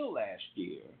long-term deal last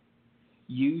year.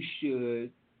 You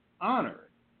should honor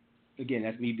it. Again,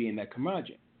 that's me being that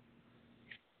curmudgeon.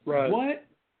 Right. What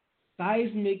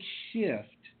seismic shift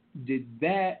did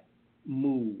that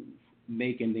move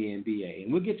make in the NBA?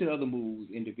 And we'll get to the other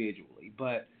moves individually,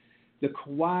 but the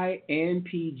Kawhi and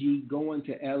PG going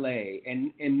to LA,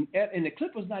 and the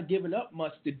Clippers not giving up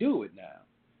much to do it now.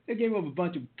 They gave up a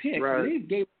bunch of picks. Right. They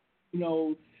gave,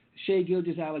 Shai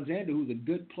Gilgeous-Alexander, who's a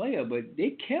good player, but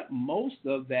they kept most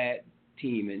of that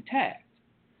team intact.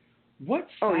 What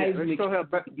seismic they still have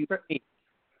do you think?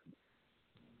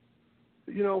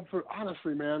 for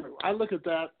honestly, man, I look at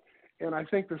that and I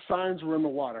think the signs were in the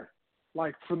water,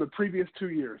 like from the previous 2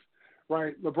 years,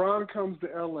 right? LeBron comes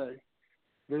to L.A.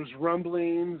 There's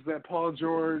rumblings that Paul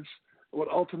George would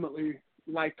ultimately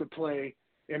like to play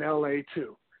in L.A.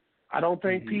 too. I don't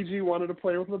think PG wanted to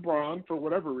play with LeBron for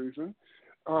whatever reason,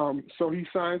 so he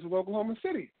signs with Oklahoma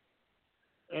City.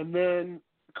 And then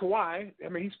Kawhi,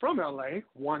 he's from L.A.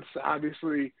 Once,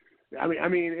 obviously.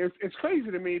 It's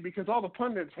crazy to me because all the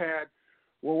pundits had,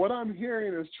 well, what I'm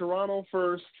hearing is Toronto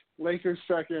first, Lakers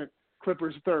second,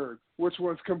 Clippers third, which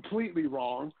was completely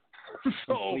wrong.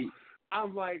 So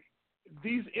I'm like,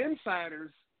 these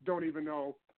insiders don't even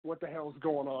know what the hell's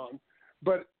going on.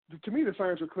 But to me, the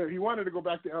signs were clear. He wanted to go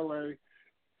back to L.A.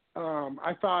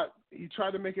 I thought he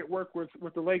tried to make it work with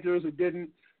the Lakers. It didn't.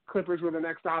 Clippers were the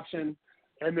next option.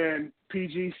 And then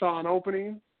PG saw an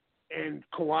opening, and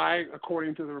Kawhi,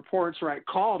 according to the reports, right,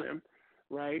 called him,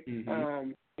 right?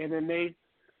 And then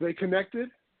they connected,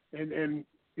 and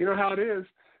you know how it is.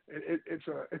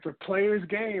 It's a player's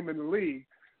game in the league.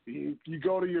 You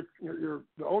go to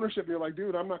the ownership, and you're like,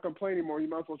 dude, I'm not going to play anymore. You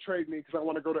might as well trade me because I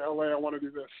want to go to L.A. I want to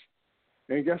do this.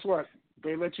 And guess what?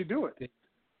 They let you do it.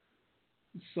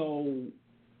 So,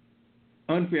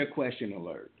 unfair question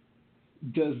alert.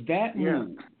 Does that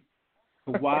move,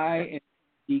 Kawhi and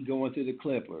he going to the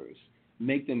Clippers,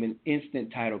 make them an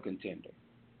instant title contender?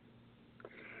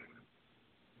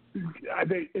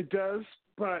 It does,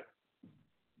 but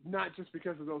not just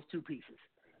because of those two pieces.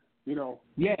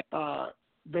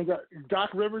 They got Doc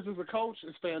Rivers as a coach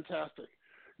is fantastic.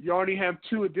 You already have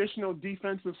two additional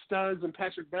defensive studs in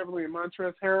Patrick Beverley and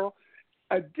Montrezl Harrell.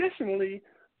 Additionally,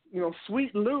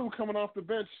 Sweet Lou coming off the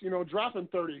bench, dropping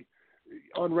 30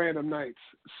 on random nights.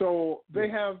 So they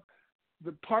have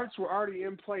the parts were already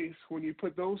in place when you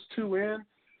put those two in,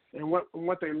 and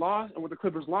what they lost and what the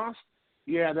Clippers lost.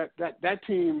 Yeah, that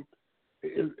team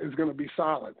is going to be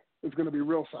solid. It's going to be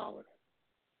real solid.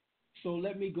 So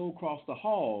let me go across the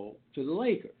hall to the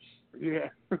Lakers. Yeah.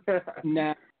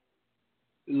 Now,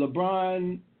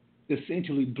 LeBron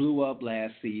essentially blew up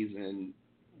last season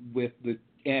with the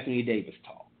Anthony Davis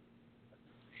talk.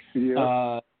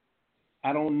 Yeah.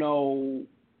 I don't know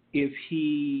if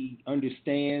he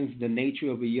understands the nature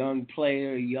of a young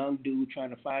player, a young dude trying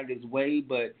to find his way,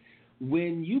 but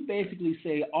when you basically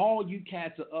say all you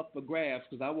cats are up for grabs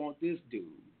because I want this dude,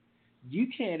 you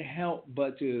can't help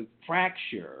but to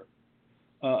fracture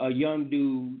a young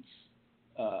dude's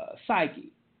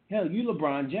psyche. Hell, you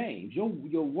LeBron James.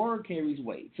 Your word carries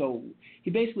weight. So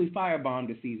he basically firebombed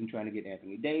the season trying to get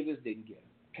Anthony Davis, didn't get him.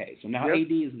 Okay, so now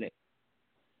AD is there.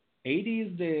 AD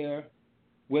is there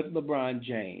with LeBron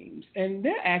James, and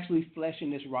they're actually fleshing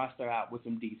this roster out with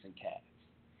some decent cats.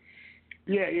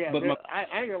 Yeah. But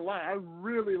I ain't gonna lie, I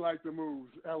really like the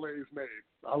moves LA's made.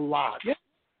 A lot. Yeah.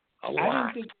 A lot. I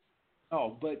don't think.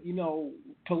 Oh, but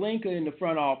Pelinka in the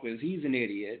front office, he's an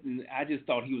idiot, and I just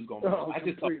thought he was going to.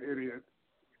 Idiot.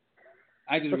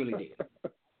 I just really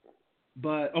did.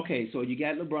 But okay, so you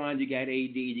got LeBron, you got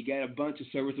AD, you got a bunch of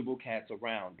serviceable cats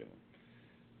around him.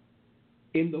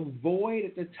 In the void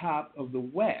at the top of the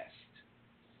West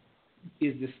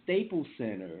is the Staples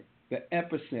Center, the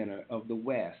epicenter of the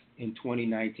West in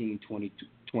 2019,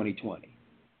 2020.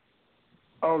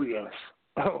 Oh, yes.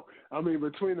 Oh,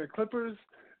 between the Clippers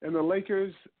and the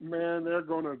Lakers, man, they're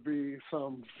going to be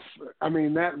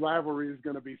that rivalry is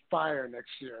going to be fire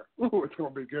next year. Ooh, it's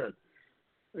going to be good.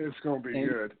 It's going to be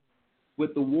good.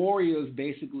 With the Warriors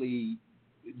basically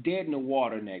dead in the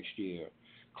water next year,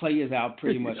 Clay is out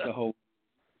pretty much the whole.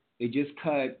 They just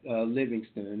cut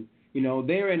Livingston.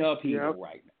 They're in upheaval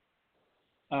right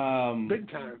now. Big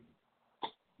time.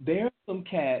 There are some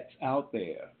cats out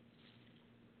there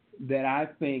that I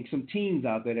think, some teams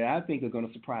out there that I think are going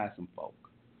to surprise some folk.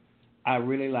 I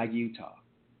really like Utah.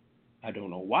 I don't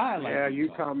know why I like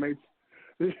Utah.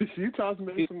 Utah's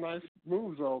made some nice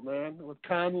moves, though, man. With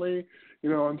Conley,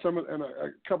 and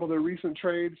a couple of their recent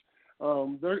trades,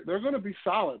 they're going to be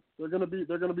solid. They're going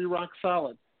to be rock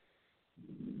solid.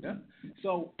 Yeah.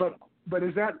 So, but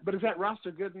is that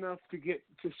roster good enough to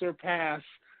surpass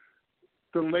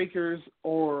the Lakers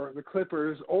or the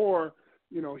Clippers or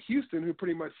Houston, who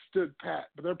pretty much stood pat?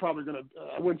 But they're probably going to.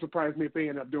 It wouldn't surprise me if they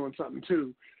end up doing something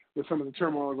too with some of the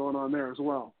turmoil going on there as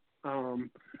well.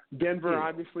 Denver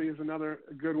obviously is another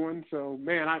good one. So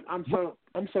man, I'm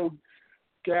so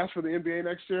gassed for the NBA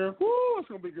next year. Woo, it's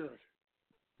gonna be good.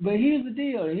 But here's the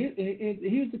deal.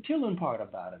 Here's the killing part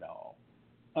about it all.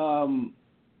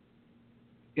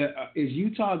 Is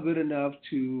Utah good enough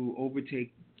to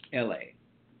overtake LA?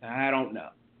 I don't know.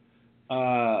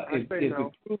 I say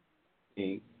no.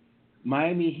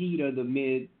 Miami Heat are the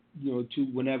to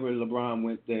whenever LeBron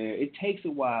went there. It takes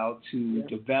a while to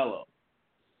develop.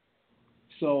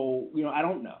 So, I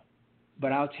don't know.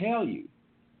 But I'll tell you,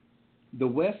 the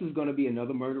West is going to be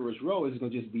another murderer's row. It's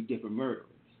going to just be different murderers.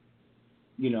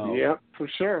 Yeah, for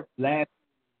sure. Last,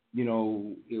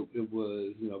 it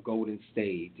was, Golden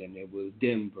State, and it was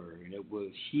Denver, and it was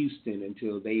Houston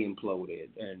until they imploded.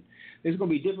 And there's going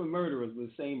to be different murderers with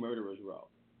the same murderer's row.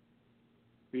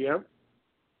 Yep.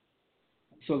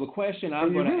 So the question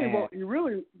I'm going to ask...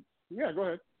 Yeah, go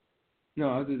ahead.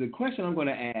 No, the question I'm going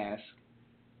to ask,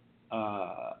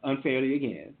 unfairly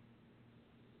again,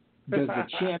 does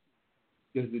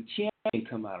the champion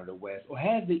come out of the West, or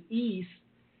has the East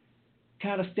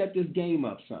kind of stepped this game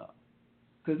up some?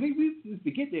 Because we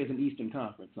forget there's an Eastern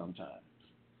Conference sometimes.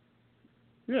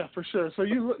 Yeah, for sure. So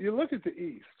you look at the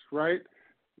East, right?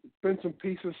 Been some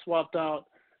pieces swapped out.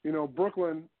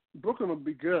 Brooklyn will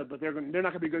be good, but they're not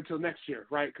going to be good till next year,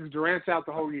 right? Because Durant's out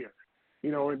the whole year.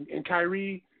 And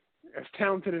Kyrie, as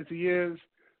talented as he is,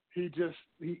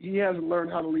 he hasn't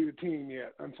learned how to lead a team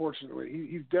yet. Unfortunately,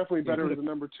 he's definitely better as a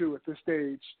number 2 at this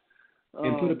stage.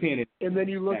 And put a pin in. And then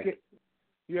you look at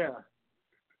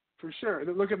for sure. And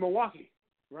then look at Milwaukee,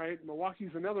 right?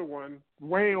 Milwaukee's another one,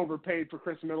 way overpaid for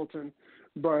Chris Middleton,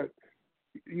 but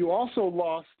you also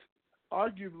lost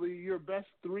arguably your best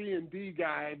 3-and-D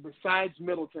guy besides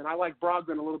Middleton. I like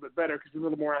Brogdon a little bit better because he's a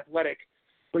little more athletic,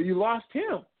 but you lost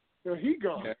him. He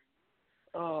gone. Okay.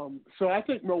 So I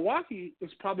think Milwaukee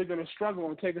is probably going to struggle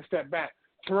and take a step back.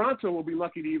 Toronto will be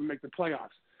lucky to even make the playoffs.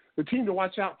 The team to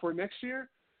watch out for next year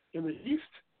in the East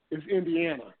is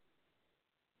Indiana.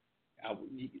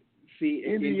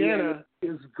 Indiana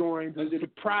is going to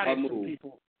surprise some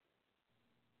people.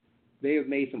 They have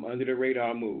made some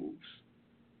under-the-radar moves.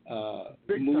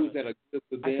 Moves that are good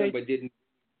for them, but didn't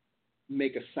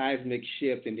make a seismic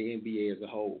shift in the NBA as a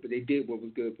whole. But they did what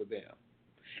was good for them.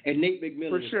 And Nate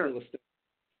McMillan is still a star.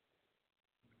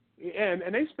 And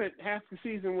they spent half the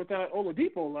season without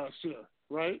Oladipo last year,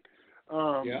 right?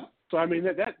 So I mean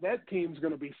that team's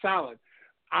going to be solid.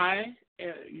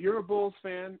 You're a Bulls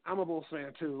fan. I'm a Bulls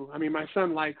fan too. I mean, my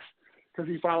son likes because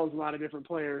he follows a lot of different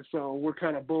players. So we're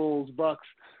kind of Bulls, Bucks,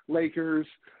 Lakers.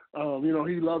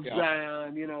 He loves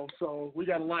Zion. So we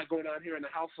got a lot going on here in the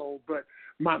household. But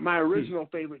my original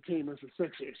favorite team is the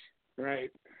Sixers, right?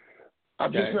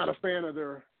 I'm just not a fan of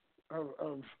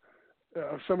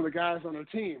some of the guys on their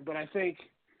team, but I think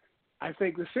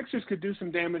the Sixers could do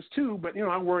some damage too. But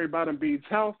I worry about Embiid's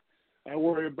health. I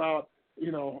worry about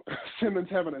Simmons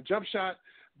having a jump shot.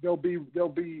 They'll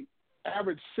be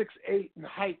average 6'8" in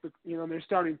height. They're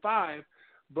starting 5,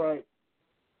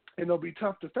 and they'll be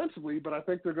tough defensively. But I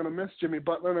think they're going to miss Jimmy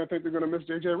Butler, and I think they're going to miss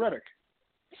JJ Redick.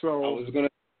 So I was going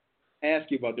to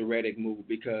ask you about the Redick move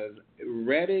because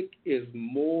Redick is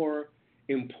more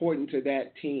important to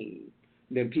that team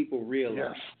than people realize.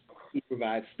 Yes. He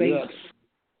provides space,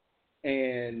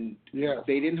 and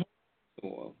they didn't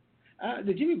hold him.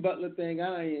 The Jimmy Butler thing,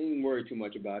 I ain't even worried too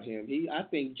much about him. I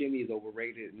think Jimmy is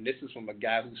overrated, and this is from a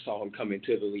guy who saw him come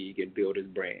into the league and build his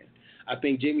brand. I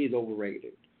think Jimmy is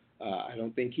overrated. I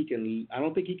don't think he can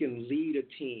lead a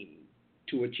team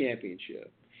to a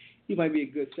championship. He might be a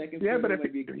good second. Yeah, but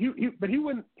he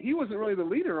wasn't really the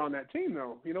leader on that team,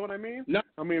 though. You know what I mean? No.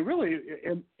 I mean, really,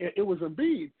 it was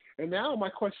Embiid. And now my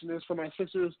question is for my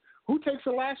Sixers, who takes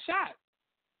the last shot?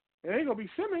 It ain't gonna be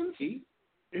Simmons.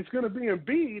 It's gonna be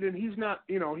Embiid, and he's not.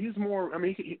 He's more. I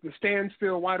mean, the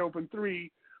standstill, wide open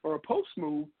 3 or a post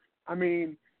move. I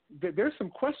mean, there's some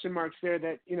question marks there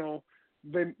that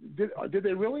Then did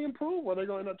they really improve, or are they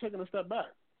going to end up taking a step back?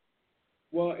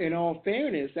 Well, in all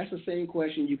fairness, that's the same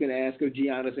question you can ask of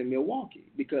Giannis in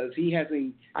Milwaukee because he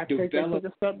hasn't developed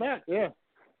a step back,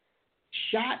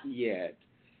 shot yet.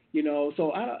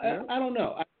 So I don't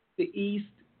know. I think the East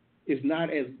is not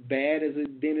as bad as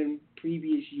it's been in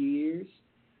previous years.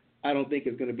 I don't think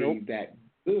it's going to be that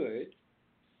good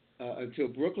until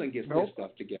Brooklyn gets their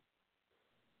stuff together.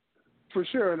 For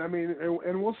sure, and I mean,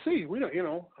 and we'll see. We don't,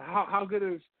 how good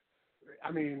is.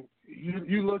 I mean,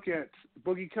 you look at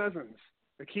Boogie Cousins,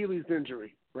 Achilles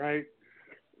injury, right?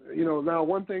 Now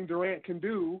one thing Durant can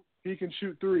do, he can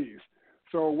shoot threes.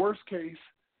 So worst case,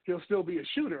 he'll still be a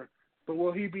shooter. But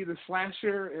will he be the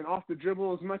slasher and off the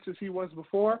dribble as much as he was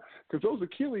before? Because those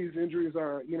Achilles injuries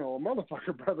are, a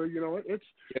motherfucker, brother.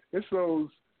 It's those.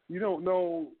 You don't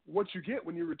know what you get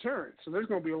when you return. So there's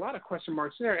going to be a lot of question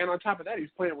marks there. And on top of that, he's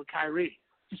playing with Kyrie.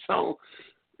 So,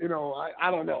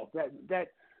 I don't know.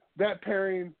 That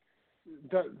pairing,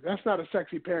 that's not a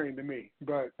sexy pairing to me,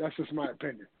 but that's just my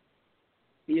opinion.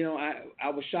 I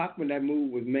was shocked when that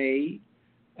move was made.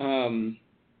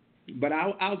 But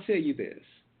I'll tell you this.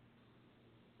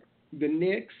 the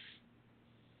Knicks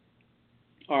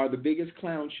are the biggest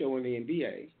clown show in the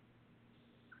NBA.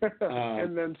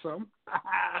 And then some.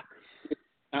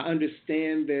 I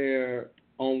understand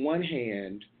on one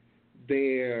hand,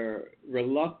 their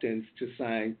reluctance to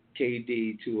sign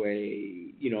KD to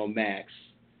a max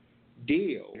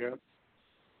deal. Yep.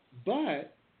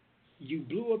 But you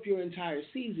blew up your entire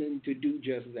season to do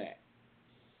just that.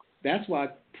 That's why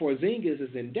Porzingis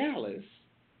is in Dallas,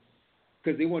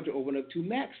 because they want to open up 2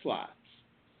 max slots.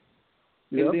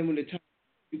 Yep. And then when the time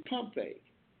you pump fake.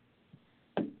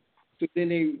 So then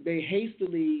they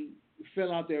hastily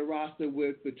fill out their roster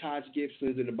with the Taj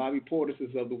Gibsons and the Bobby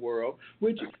Portises of the world,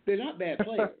 which they're not bad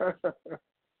players.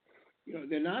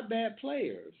 They're not bad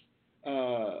players.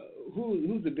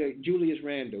 Who's the big? Julius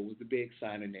Randle was the big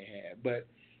signing they had, but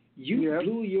you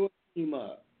blew your team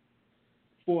up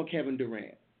for Kevin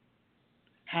Durant.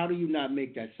 How do you not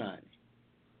make that signing?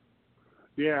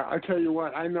 Yeah, I tell you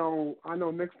what, I know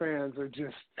Knicks fans are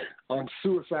just on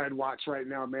suicide watch right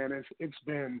now, man. It's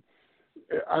been,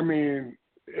 I mean,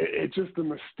 it's just the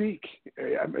mystique.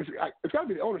 It's got to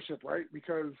be the ownership, right?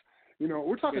 Because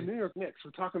we're talking New York Knicks,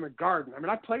 we're talking the Garden. I mean,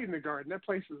 I played in the Garden. That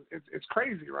place it's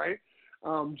crazy, right?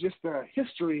 Just the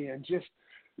history and just,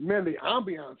 man, the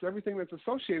ambiance, everything that's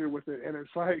associated with it, and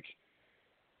it's like,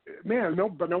 man,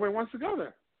 but nobody wants to go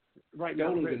there right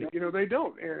now. They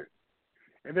don't.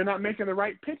 And they're not making the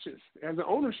right pitches as an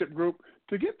ownership group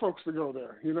to get folks to go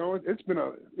there. It's been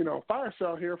a fire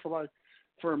sale here for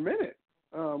a minute,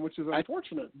 which is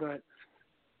unfortunate. But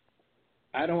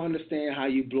I don't understand how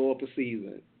you blow up a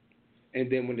season,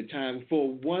 and then when the time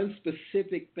for one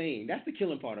specific thing, that's the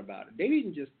killing part about it. They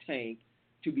didn't just tank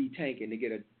to be tanking to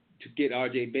get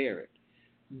R.J. Barrett.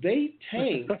 They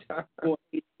tanked for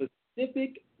a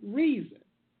specific reason.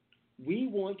 We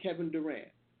want Kevin Durant.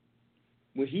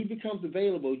 When he becomes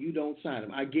available, you don't sign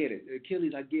him. I get it.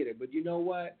 Achilles, I get it. But you know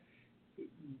what?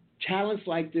 Talents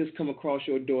like this come across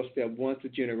your doorstep once a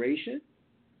generation,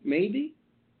 maybe.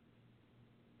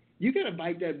 You got to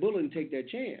bite that bullet and take that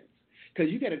chance.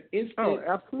 Because you got an instant. Oh,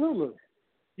 absolutely.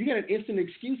 You got an instant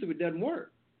excuse if it doesn't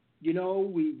work. We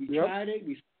tried it.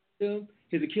 We signed him.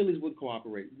 His Achilles wouldn't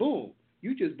cooperate. Boom.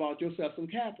 You just bought yourself some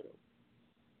capital.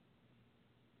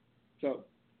 So.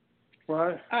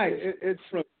 Well,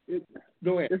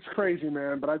 go ahead. It's crazy,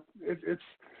 man. But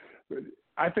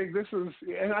I think this is,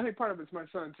 and I think part of it's my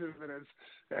son too.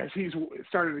 That as he's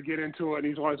started to get into it, and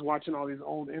he's always watching all these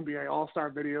old NBA All-Star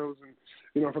videos,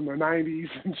 and from the '90s,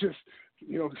 and just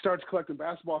starts collecting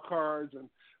basketball cards. And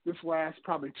this last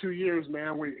probably 2 years,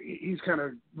 man, he's kind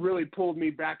of really pulled me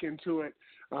back into it,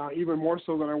 even more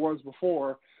so than I was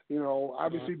before.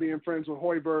 Obviously being friends with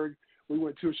Hoiberg, we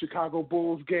went to a Chicago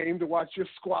Bulls game to watch your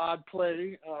squad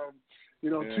play.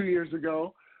 2 years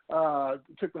ago.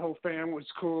 Took the whole fam, which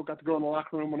was cool. Got to go in the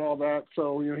locker room and all that.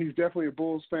 So, he's definitely a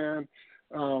Bulls fan.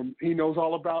 He knows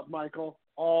all about Michael.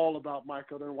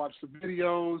 Then watch the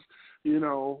videos,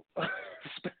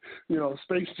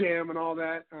 Space Jam and all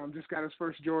that. Just got his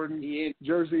first Jordan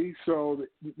jersey. So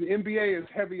the NBA is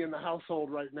heavy in the household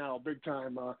right now, big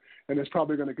time, and it's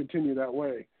probably going to continue that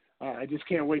way. I just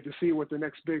can't wait to see what the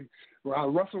next big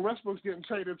Russell Westbrook's getting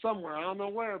traded somewhere. I don't know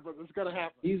where, but it's going to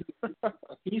happen. He's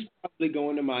probably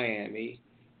going to Miami,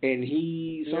 and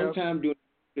sometime during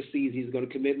the season he's going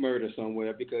to commit murder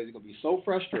somewhere because he's going to be so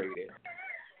frustrated.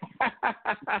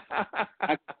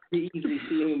 I can easily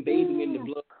see him bathing in the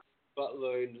blood of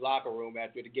Butler in the locker room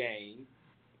after the game.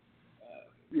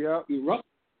 Russell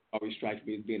always strikes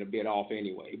me as being a bit off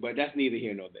anyway, but that's neither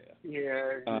here nor there.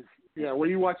 Yeah, when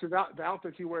you watch the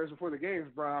outfits he wears before the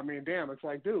games, bro, I mean, damn, it's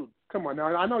like, dude, come on.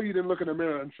 Now, I know you didn't look in the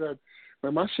mirror and said,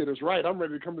 man, my shit is right. I'm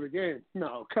ready to come to the game.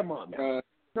 No, come on, man.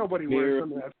 Nobody wears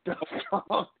some of that stuff.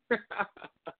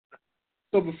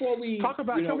 So before we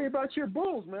tell me about your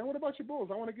Bulls, man. What about your Bulls?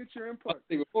 I want to get your input.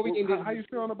 How you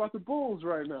feeling about the Bulls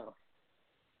right now?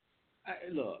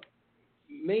 Look,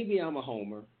 maybe I'm a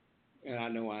homer, and I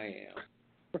know I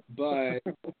am. But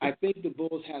I think the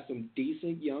Bulls have some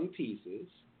decent young pieces.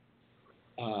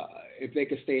 If they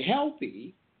could stay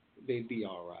healthy, they'd be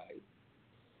all right.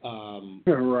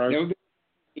 Never been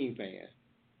a team fan.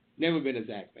 Never been a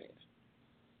Zach fan.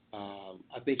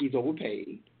 I think he's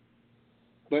overpaid.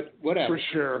 But whatever. For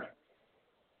sure.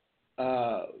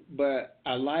 But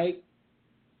I like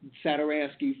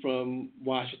Satoransky from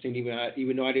Washington,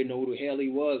 even though I didn't know who the hell he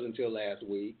was until last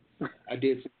week. I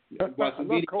did watch some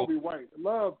video. Kobe White.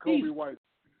 Love Kobe White.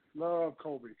 Love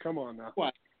Kobe. Come on now.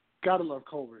 What? Gotta love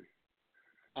Kobe.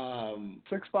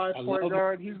 6'5" point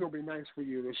guard. He's gonna be nice for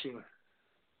you this year.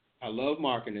 I love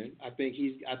Markkanen. I think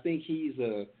he's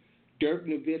a Dirk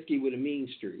Nowitzki with a mean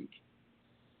streak.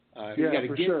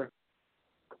 For sure.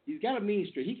 He's got a mean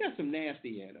streak. He got some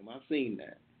nasty in him. I've seen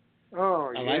that.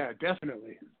 Oh,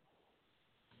 definitely.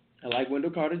 I like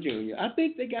Wendell Carter Jr. I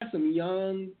think they got some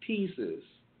young pieces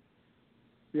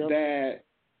that,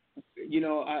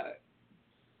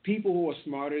 people who are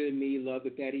smarter than me love the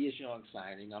Thaddeus Young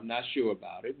signing. I'm not sure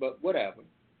about it, but whatever.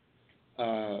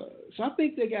 So I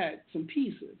think they got some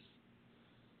pieces.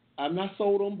 I'm not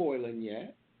sold on Boylan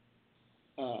yet.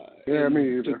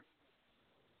 Me either.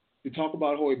 To talk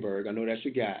about Hoiberg, I know that's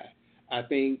your guy. I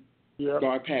think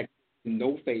Garpax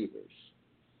no favors.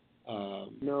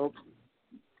 Nope.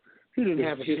 He didn't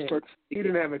have a chance. He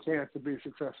didn't have a chance to be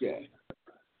successful. Yeah.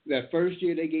 That first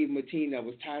year, they gave him a team that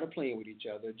was tired of playing with each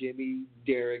other, Jimmy,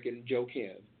 Derek, and Joe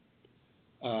Kim.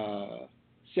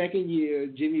 Second year,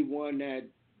 Jimmy won that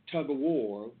tug of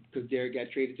war because Derek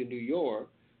got traded to New York,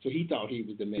 so he thought he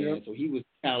was the man, so he was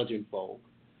challenging folk.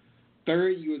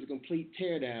 Third year was a complete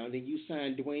teardown. Then you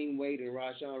signed Dwayne Wade and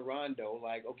Rajon Rondo.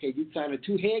 Like, okay, you signed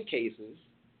 2 head cases.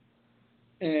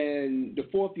 And the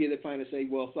fourth year, they finally say,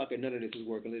 well, fuck it, none of this is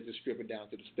working. Let's just strip it down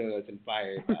to the studs and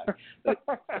fire everybody.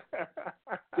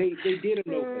 they did a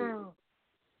no favor.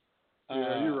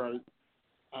 Yeah, you're right.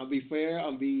 I'll be fair.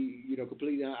 I'll be,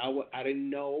 completely honest. I didn't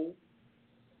know.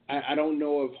 I don't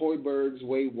know if Hoiberg's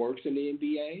way works in the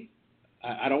NBA.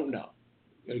 I don't know.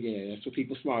 Again, that's for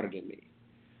people smarter than me.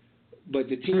 But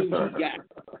the team he got,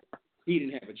 he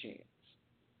didn't have a chance.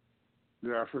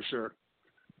 Yeah, for sure.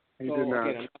 He did not.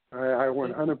 I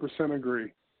 100%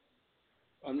 agree.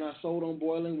 I'm not sold on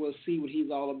Boylan. We'll see what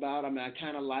he's all about. I mean, I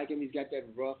kind of like him. He's got that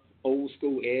rough, old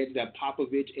school edge, that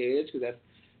Popovich edge, because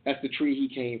that's the tree he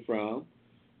came from.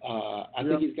 I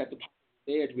think he's got the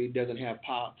Popovich edge, but he doesn't have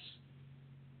Pop's,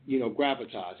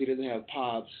 gravitas. He doesn't have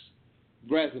Pop's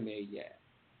resume yet.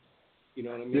 You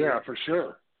know what I mean? Yeah, for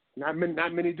sure. Not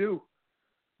many do.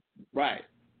 Right.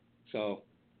 So,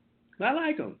 I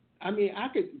like him. I mean, I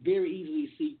could very easily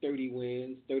see 30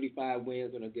 wins, 35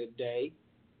 wins on a good day.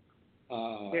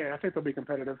 I think they'll be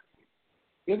competitive.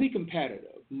 They'll be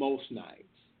competitive most nights.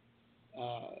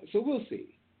 So we'll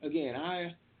see. Again,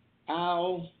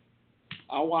 I'll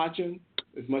watch them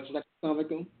as much as I can stomach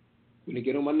them. When they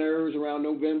get on my nerves around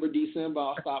November, December,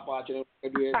 I'll stop watching them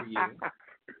every year.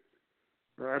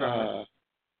 Right on.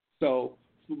 So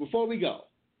before we go,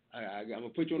 I'm going to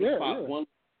put you on the spot. One.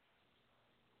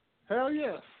 Hell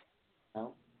yes.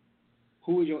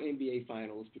 Who is your NBA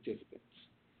Finals participants?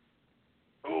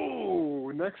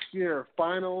 Oh, next year,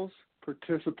 Finals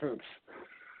participants.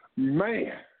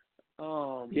 Man.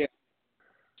 You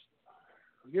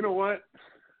know what?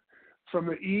 From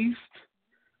the East,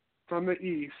 I'm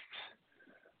going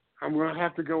to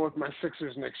have to go with my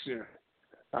Sixers next year.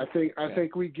 I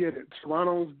think we get it.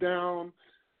 Toronto's down.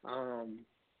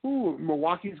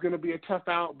 Milwaukee's going to be a tough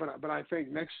out, but I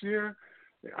think next year,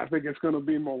 I think it'll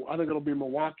be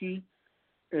Milwaukee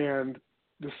and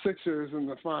the Sixers in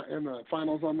the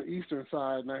finals on the Eastern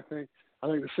side, and I think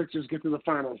the Sixers get to the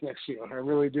finals next year. I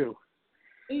really do.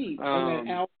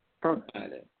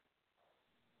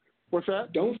 What's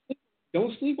that? Don't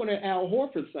sleep on that Al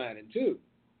Horford signing too.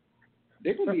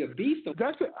 They're going to be a beast.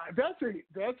 That's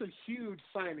a huge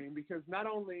signing because not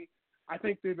only I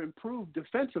think they've improved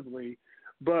defensively,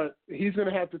 but he's going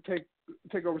to have to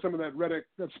take over some of that Redick,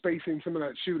 that spacing, some of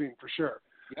that shooting for sure.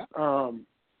 Yeah.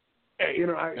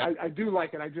 I do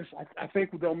like it. I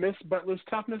think they'll miss Butler's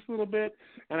toughness a little bit,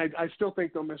 and I still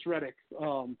think they'll miss Redick.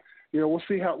 We'll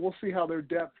see how their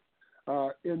depth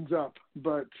ends up,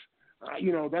 but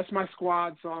that's my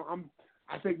squad. So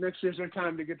I think next year's their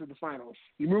time to get to the finals.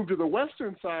 You move to the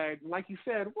Western side, like you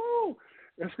said,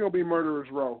 it's going to be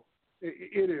murderer's row.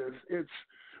 It is. It's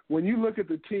when you look at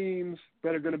the teams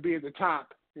that are going to be at the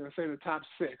top. Say the top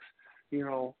 6. It's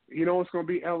going to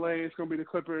be LA. It's going to be the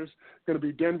Clippers. It's going to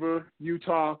be Denver,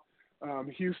 Utah,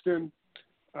 Houston.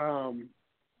 And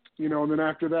then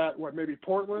after that, maybe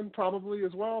Portland probably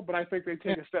as well. But I think they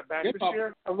take a step back this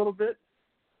year a little bit.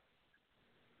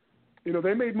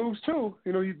 They made moves too.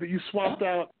 You swapped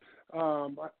out,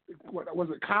 what was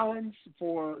it, Collins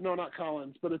for? No, not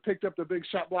Collins, but it picked up the big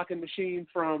shot blocking machine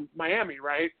from Miami,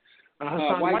 right?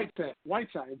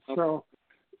 Whiteside. So,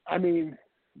 I mean,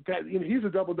 that he's a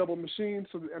double machine.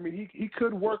 So I mean, he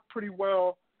could work pretty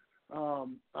well.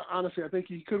 Honestly, I think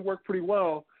he could work pretty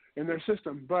well in their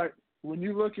system. But when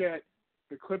you look at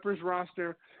the Clippers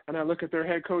roster, and I look at their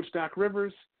head coach Doc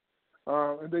Rivers,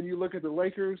 and then you look at the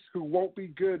Lakers, who won't be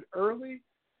good early,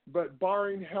 but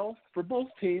barring health for both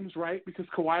teams, right? Because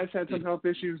Kawhi's had some health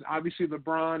issues. Obviously,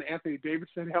 LeBron, Anthony Davis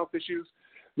had health issues.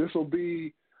 This will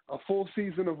be a full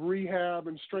season of rehab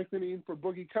and strengthening for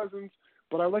Boogie Cousins.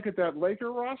 But I look at that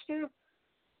Laker roster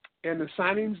and the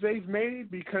signings they've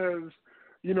made, because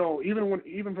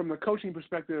even from the coaching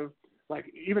perspective, like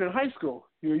even in high school,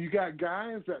 you got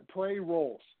guys that play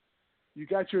roles. You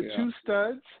got your two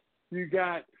studs. You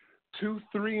got 2,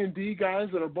 3, and D guys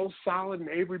that are both solid, and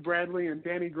Avery Bradley and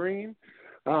Danny Green.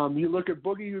 You look at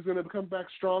Boogie, who's going to come back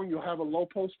strong. You'll have a low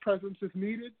post presence if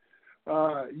needed.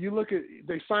 You look at,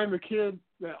 they signed the kid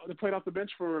that played off the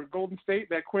bench for Golden State,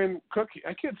 that Quinn Cook.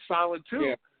 That kid's solid too.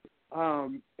 Yeah.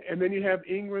 And then you have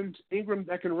Ingram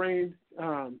that can rain,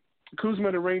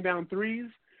 Kuzma to rain down threes.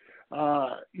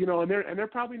 And they're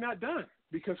probably not done,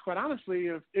 because quite honestly,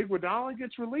 if Iguodala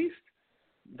gets released,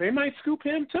 they might scoop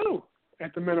him too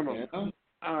at the minimum. Yeah.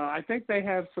 I think they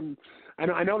have some.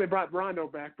 I know they brought Rondo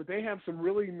back, but they have some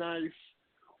really nice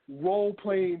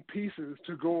role-playing pieces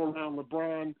to go around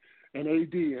LeBron and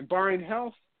AD. And barring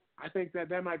health, I think that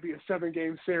might be a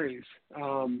 7-game series.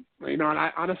 And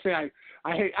I honestly, I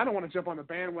don't want to jump on the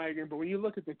bandwagon, but when you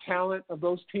look at the talent of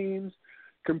those teams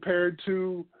compared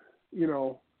to,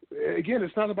 again,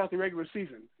 it's not about the regular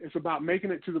season. It's about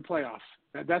making it to the playoffs.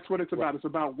 That's what it's about. It's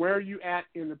about where are you at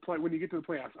in the play when you get to the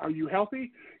playoffs. Are you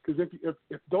healthy? Because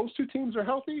if those two teams are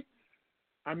healthy,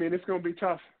 I mean, it's going to be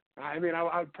tough. I mean,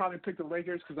 I'd probably pick the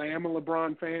Lakers because I am a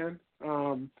LeBron fan.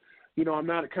 I'm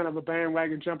not kind of a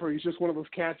bandwagon jumper. He's just one of those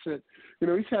cats that,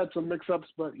 he's had some mix-ups,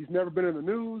 but he's never been in the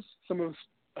news. Some of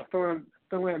his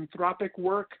philanthropic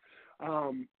work,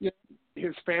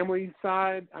 his family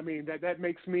side. I mean, that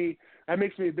makes me a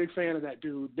big fan of that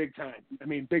dude, big time. I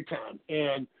mean, big time.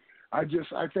 And I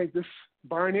think this,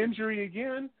 barring injury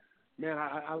again, man,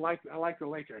 I like the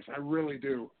Lakers. I really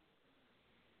do.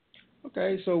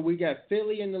 Okay, so we got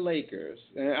Philly and the Lakers.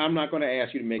 And I'm not going to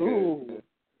ask you to make Woo,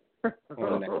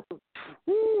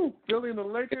 Philly and the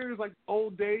Lakers, like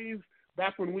old days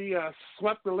back when we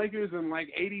swept the Lakers in like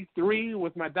 '83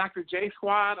 with my Dr. J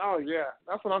squad. Oh yeah,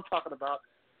 that's what I'm talking about.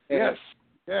 Yes.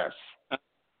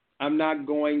 I'm not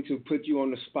going to put you on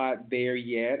the spot there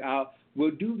yet. We'll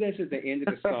do this at the end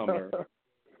of the summer.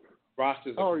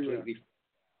 Rosters are completely,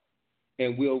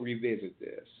 and we'll revisit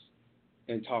this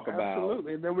and talk about.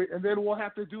 Absolutely, and then we'll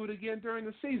have to do it again during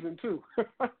the season too.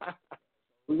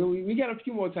 We got a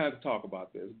few more times to talk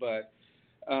about this, but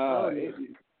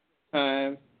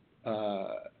I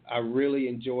really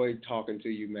enjoyed talking to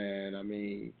you, man. I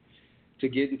mean, to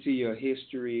get into your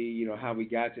history, how we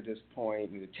got to this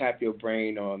point, and to tap your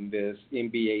brain on this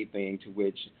NBA thing, to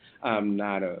which I'm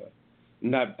not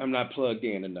plugged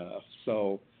in enough.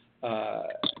 So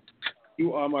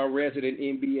you are my resident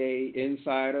NBA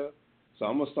insider. So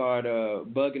I'm gonna start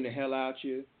bugging the hell out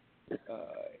you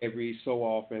every so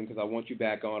often, because I want you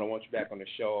back on. I want you back on the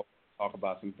show, talk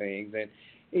about some things, and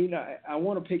I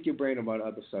want to pick your brain about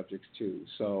other subjects too.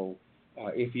 So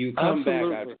if you come back,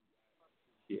 I appreciate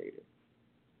it.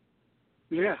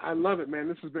 Yeah, I love it, man.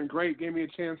 This has been great. Gave me a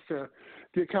chance to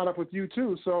get caught up with you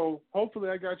too. So hopefully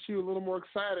I got you a little more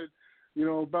excited,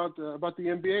 about the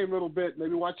NBA a little bit.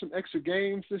 Maybe watch some extra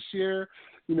games this year.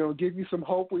 Give you some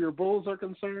hope where your Bulls are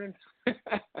concerned. This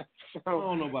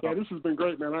has been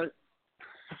great, man.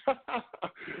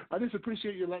 I just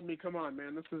appreciate you letting me come on,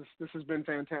 man. This has been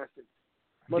fantastic.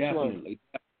 Much Definitely.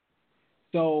 love.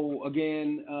 So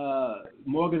again,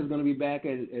 Morgan is going to be back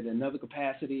at another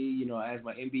capacity. As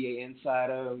my NBA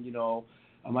insider.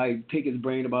 I might pick his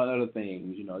brain about other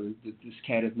things. This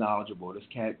cat is knowledgeable. This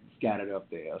cat's got it up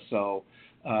there. So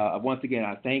once again,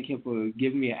 I thank him for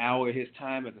giving me an hour of his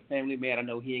time as a family man. I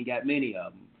know he ain't got many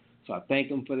of them. So I thank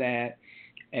him for that.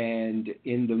 And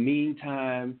in the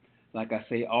meantime, like I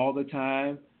say all the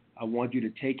time, I want you to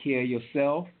take care of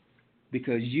yourself,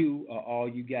 because you are all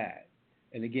you got.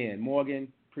 And again, Morgan,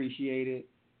 appreciate it.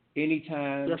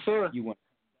 Anytime you want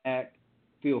to act,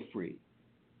 feel free.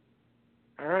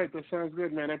 All right, that sounds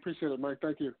good, man. I appreciate it, Mike.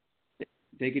 Thank you.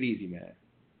 Take it easy, man.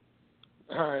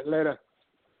 All right, later.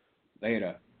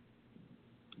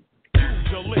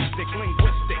 Pugilistic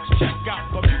linguistics, check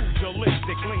out the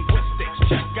pugilistic linguistics,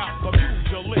 check out the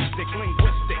pugilistic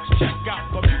linguistics, check out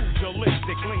the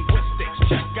pugilistic linguistics,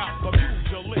 check out